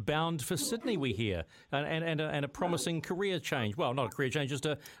bound for Sydney, we hear, and a promising career change. Well, not a career change, just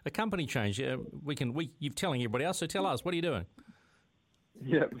a company change. You're telling everybody else, so tell us, what are you doing?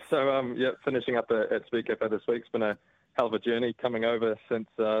 Yeah, so finishing up at Speed Cafe this week. It's been a hell of a journey coming over since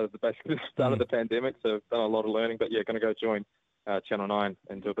basically the start of the pandemic. So I've done a lot of learning, but going to go join Channel 9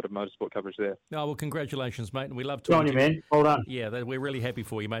 and do a bit of motorsport coverage there. Oh, well, congratulations, mate. And we love talking to you, man. Well done. Yeah, we're really happy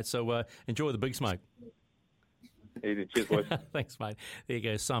for you, mate. So enjoy the big smoke. Easy. Cheers, boys. Thanks, mate. There you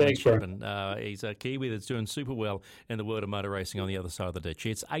go, Simon Thanks, Chapman. He's a Kiwi that's doing super well in the world of motor racing on the other side of the ditch.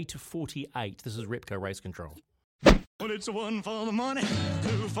 It's 8:48. This is Repco Race Control. Well, it's one for the money,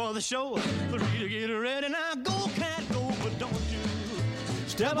 two for the show, three to get ready. Now go, cat, go, but don't you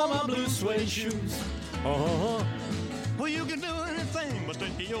step on my blue suede shoes. Oh, well, you can do anything but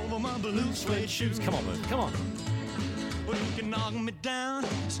stay over my blue suede shoes. Come on, man. Come on. Well, you can knock me down,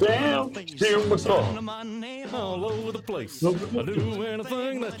 down, steal my car, all over the place. I'll do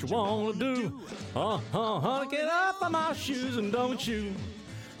anything that you want to do. Honey, get up on my shoes and don't you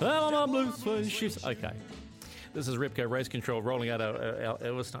step on my blue suede shoes. Okay. This is Repco Race Control rolling out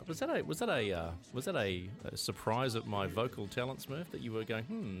our was that a surprise at my vocal talent, Smurf, that you were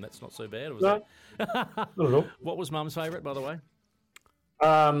going, that's not so bad? Or was no. That... What was Mum's favourite, by the way?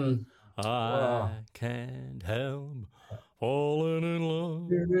 I can't help falling in love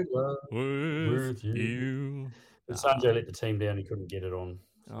with you. But Sanjay let the team down. He couldn't get it on.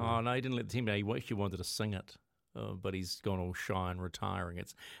 Oh, no, he didn't let the team down. He actually wanted to sing it. but he's gone all shy and retiring.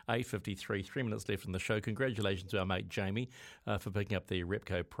 It's 8:53, 3 minutes left in the show. Congratulations to our mate Jamie for picking up the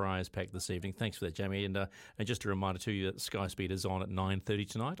Repco prize pack this evening. Thanks for that, Jamie. And just a reminder to you that Sky Speed is on at 9:30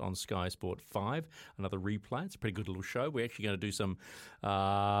 tonight on Sky Sport 5. Another replay. It's a pretty good little show. We're actually going to do some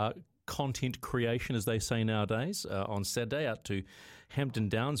content creation, as they say nowadays, on Saturday out to Hampton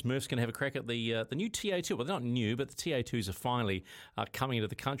Downs. Murph's going to have a crack at the new TA2. Well, they're not new, but the TA2s are finally coming into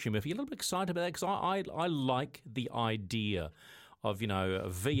the country. Murph, are you a little bit excited about that? Because I like the idea of, a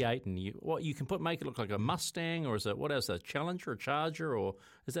V8 and you can make it look like a Mustang, or is it, what else, a Challenger, a Charger, or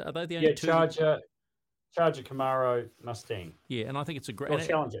are they the only two? Charger, Camaro, Mustang. Yeah, and I think it's a great...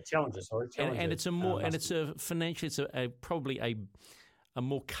 Challenger, sorry. And it's a more, and it's a financially, it's probably a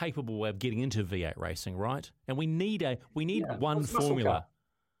more capable way of getting into V8 racing, right? And we need one formula.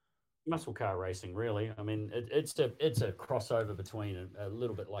 Muscle car racing, really. I mean, it's a crossover between a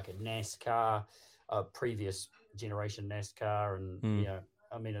little bit like a NASCAR, a previous generation NASCAR, and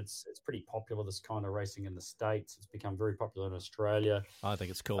I mean, it's pretty popular, this kind of racing in the States. It's become very popular in Australia. I think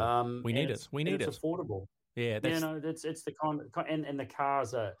it's cool. We need it. It's affordable. Yeah, it's the kind of, and the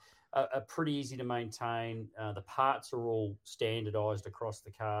cars are pretty easy to maintain. The parts are all standardized across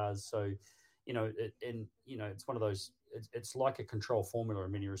the cars, so it's one of those. It's like a control formula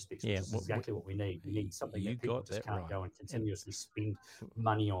in many respects. Yeah, which is exactly what we need. We need something that people just can't go and continuously spend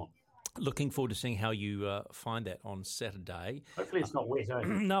money on. Looking forward to seeing how you find that on Saturday. Hopefully it's not wet, eh?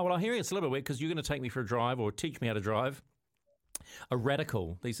 No, well, I'm hearing it's a little bit wet because you're going to take me for a drive or teach me how to drive a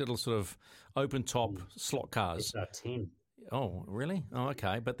Radical, these little sort of open-top slot cars. It's 10. Oh, really? Oh,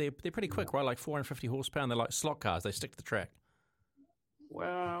 okay. But they're pretty quick, right? Like 450 horsepower, and they're like slot cars. They stick to the track.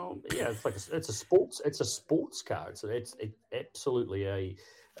 Well, yeah, it's a sports car. It's absolutely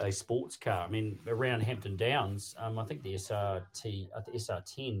a sports car. I mean, around Hampton Downs, I think the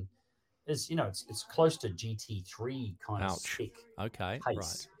SR10 is, it's close to GT3 kind of spec. Okay,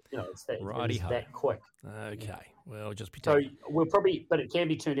 pace. Right. It's that quick. Okay, yeah. Well, just be so we'll probably, but it can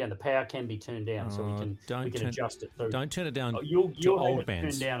be turned down. The power can be turned down, so we can adjust it. So don't turn it down. You'll old have it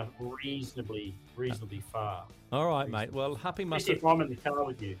bands. turned down reasonably far. All right, mate. Well, happy Especially if I'm in the car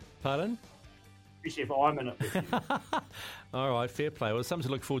with you. Pardon? Especially if I'm in it with you. All right, fair play. Well, something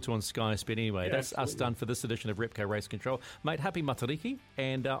to look forward to on Sky Speed anyway. Yeah, that's absolutely. us done for this edition of Repco Race Control. Mate, happy Matariki,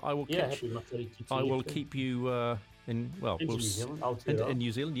 and I will happy Matariki to I you will too. keep you in New Zealand. In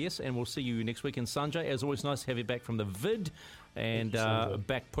New Zealand, yes, and we'll see you next week in Sanjay. As always, nice to have you back from the vid and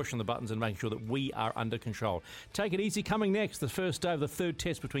back pushing the buttons and making sure that we are under control. Take it easy. Coming next, the first day of the third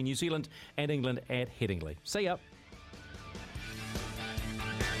test between New Zealand and England at Headingley. See ya.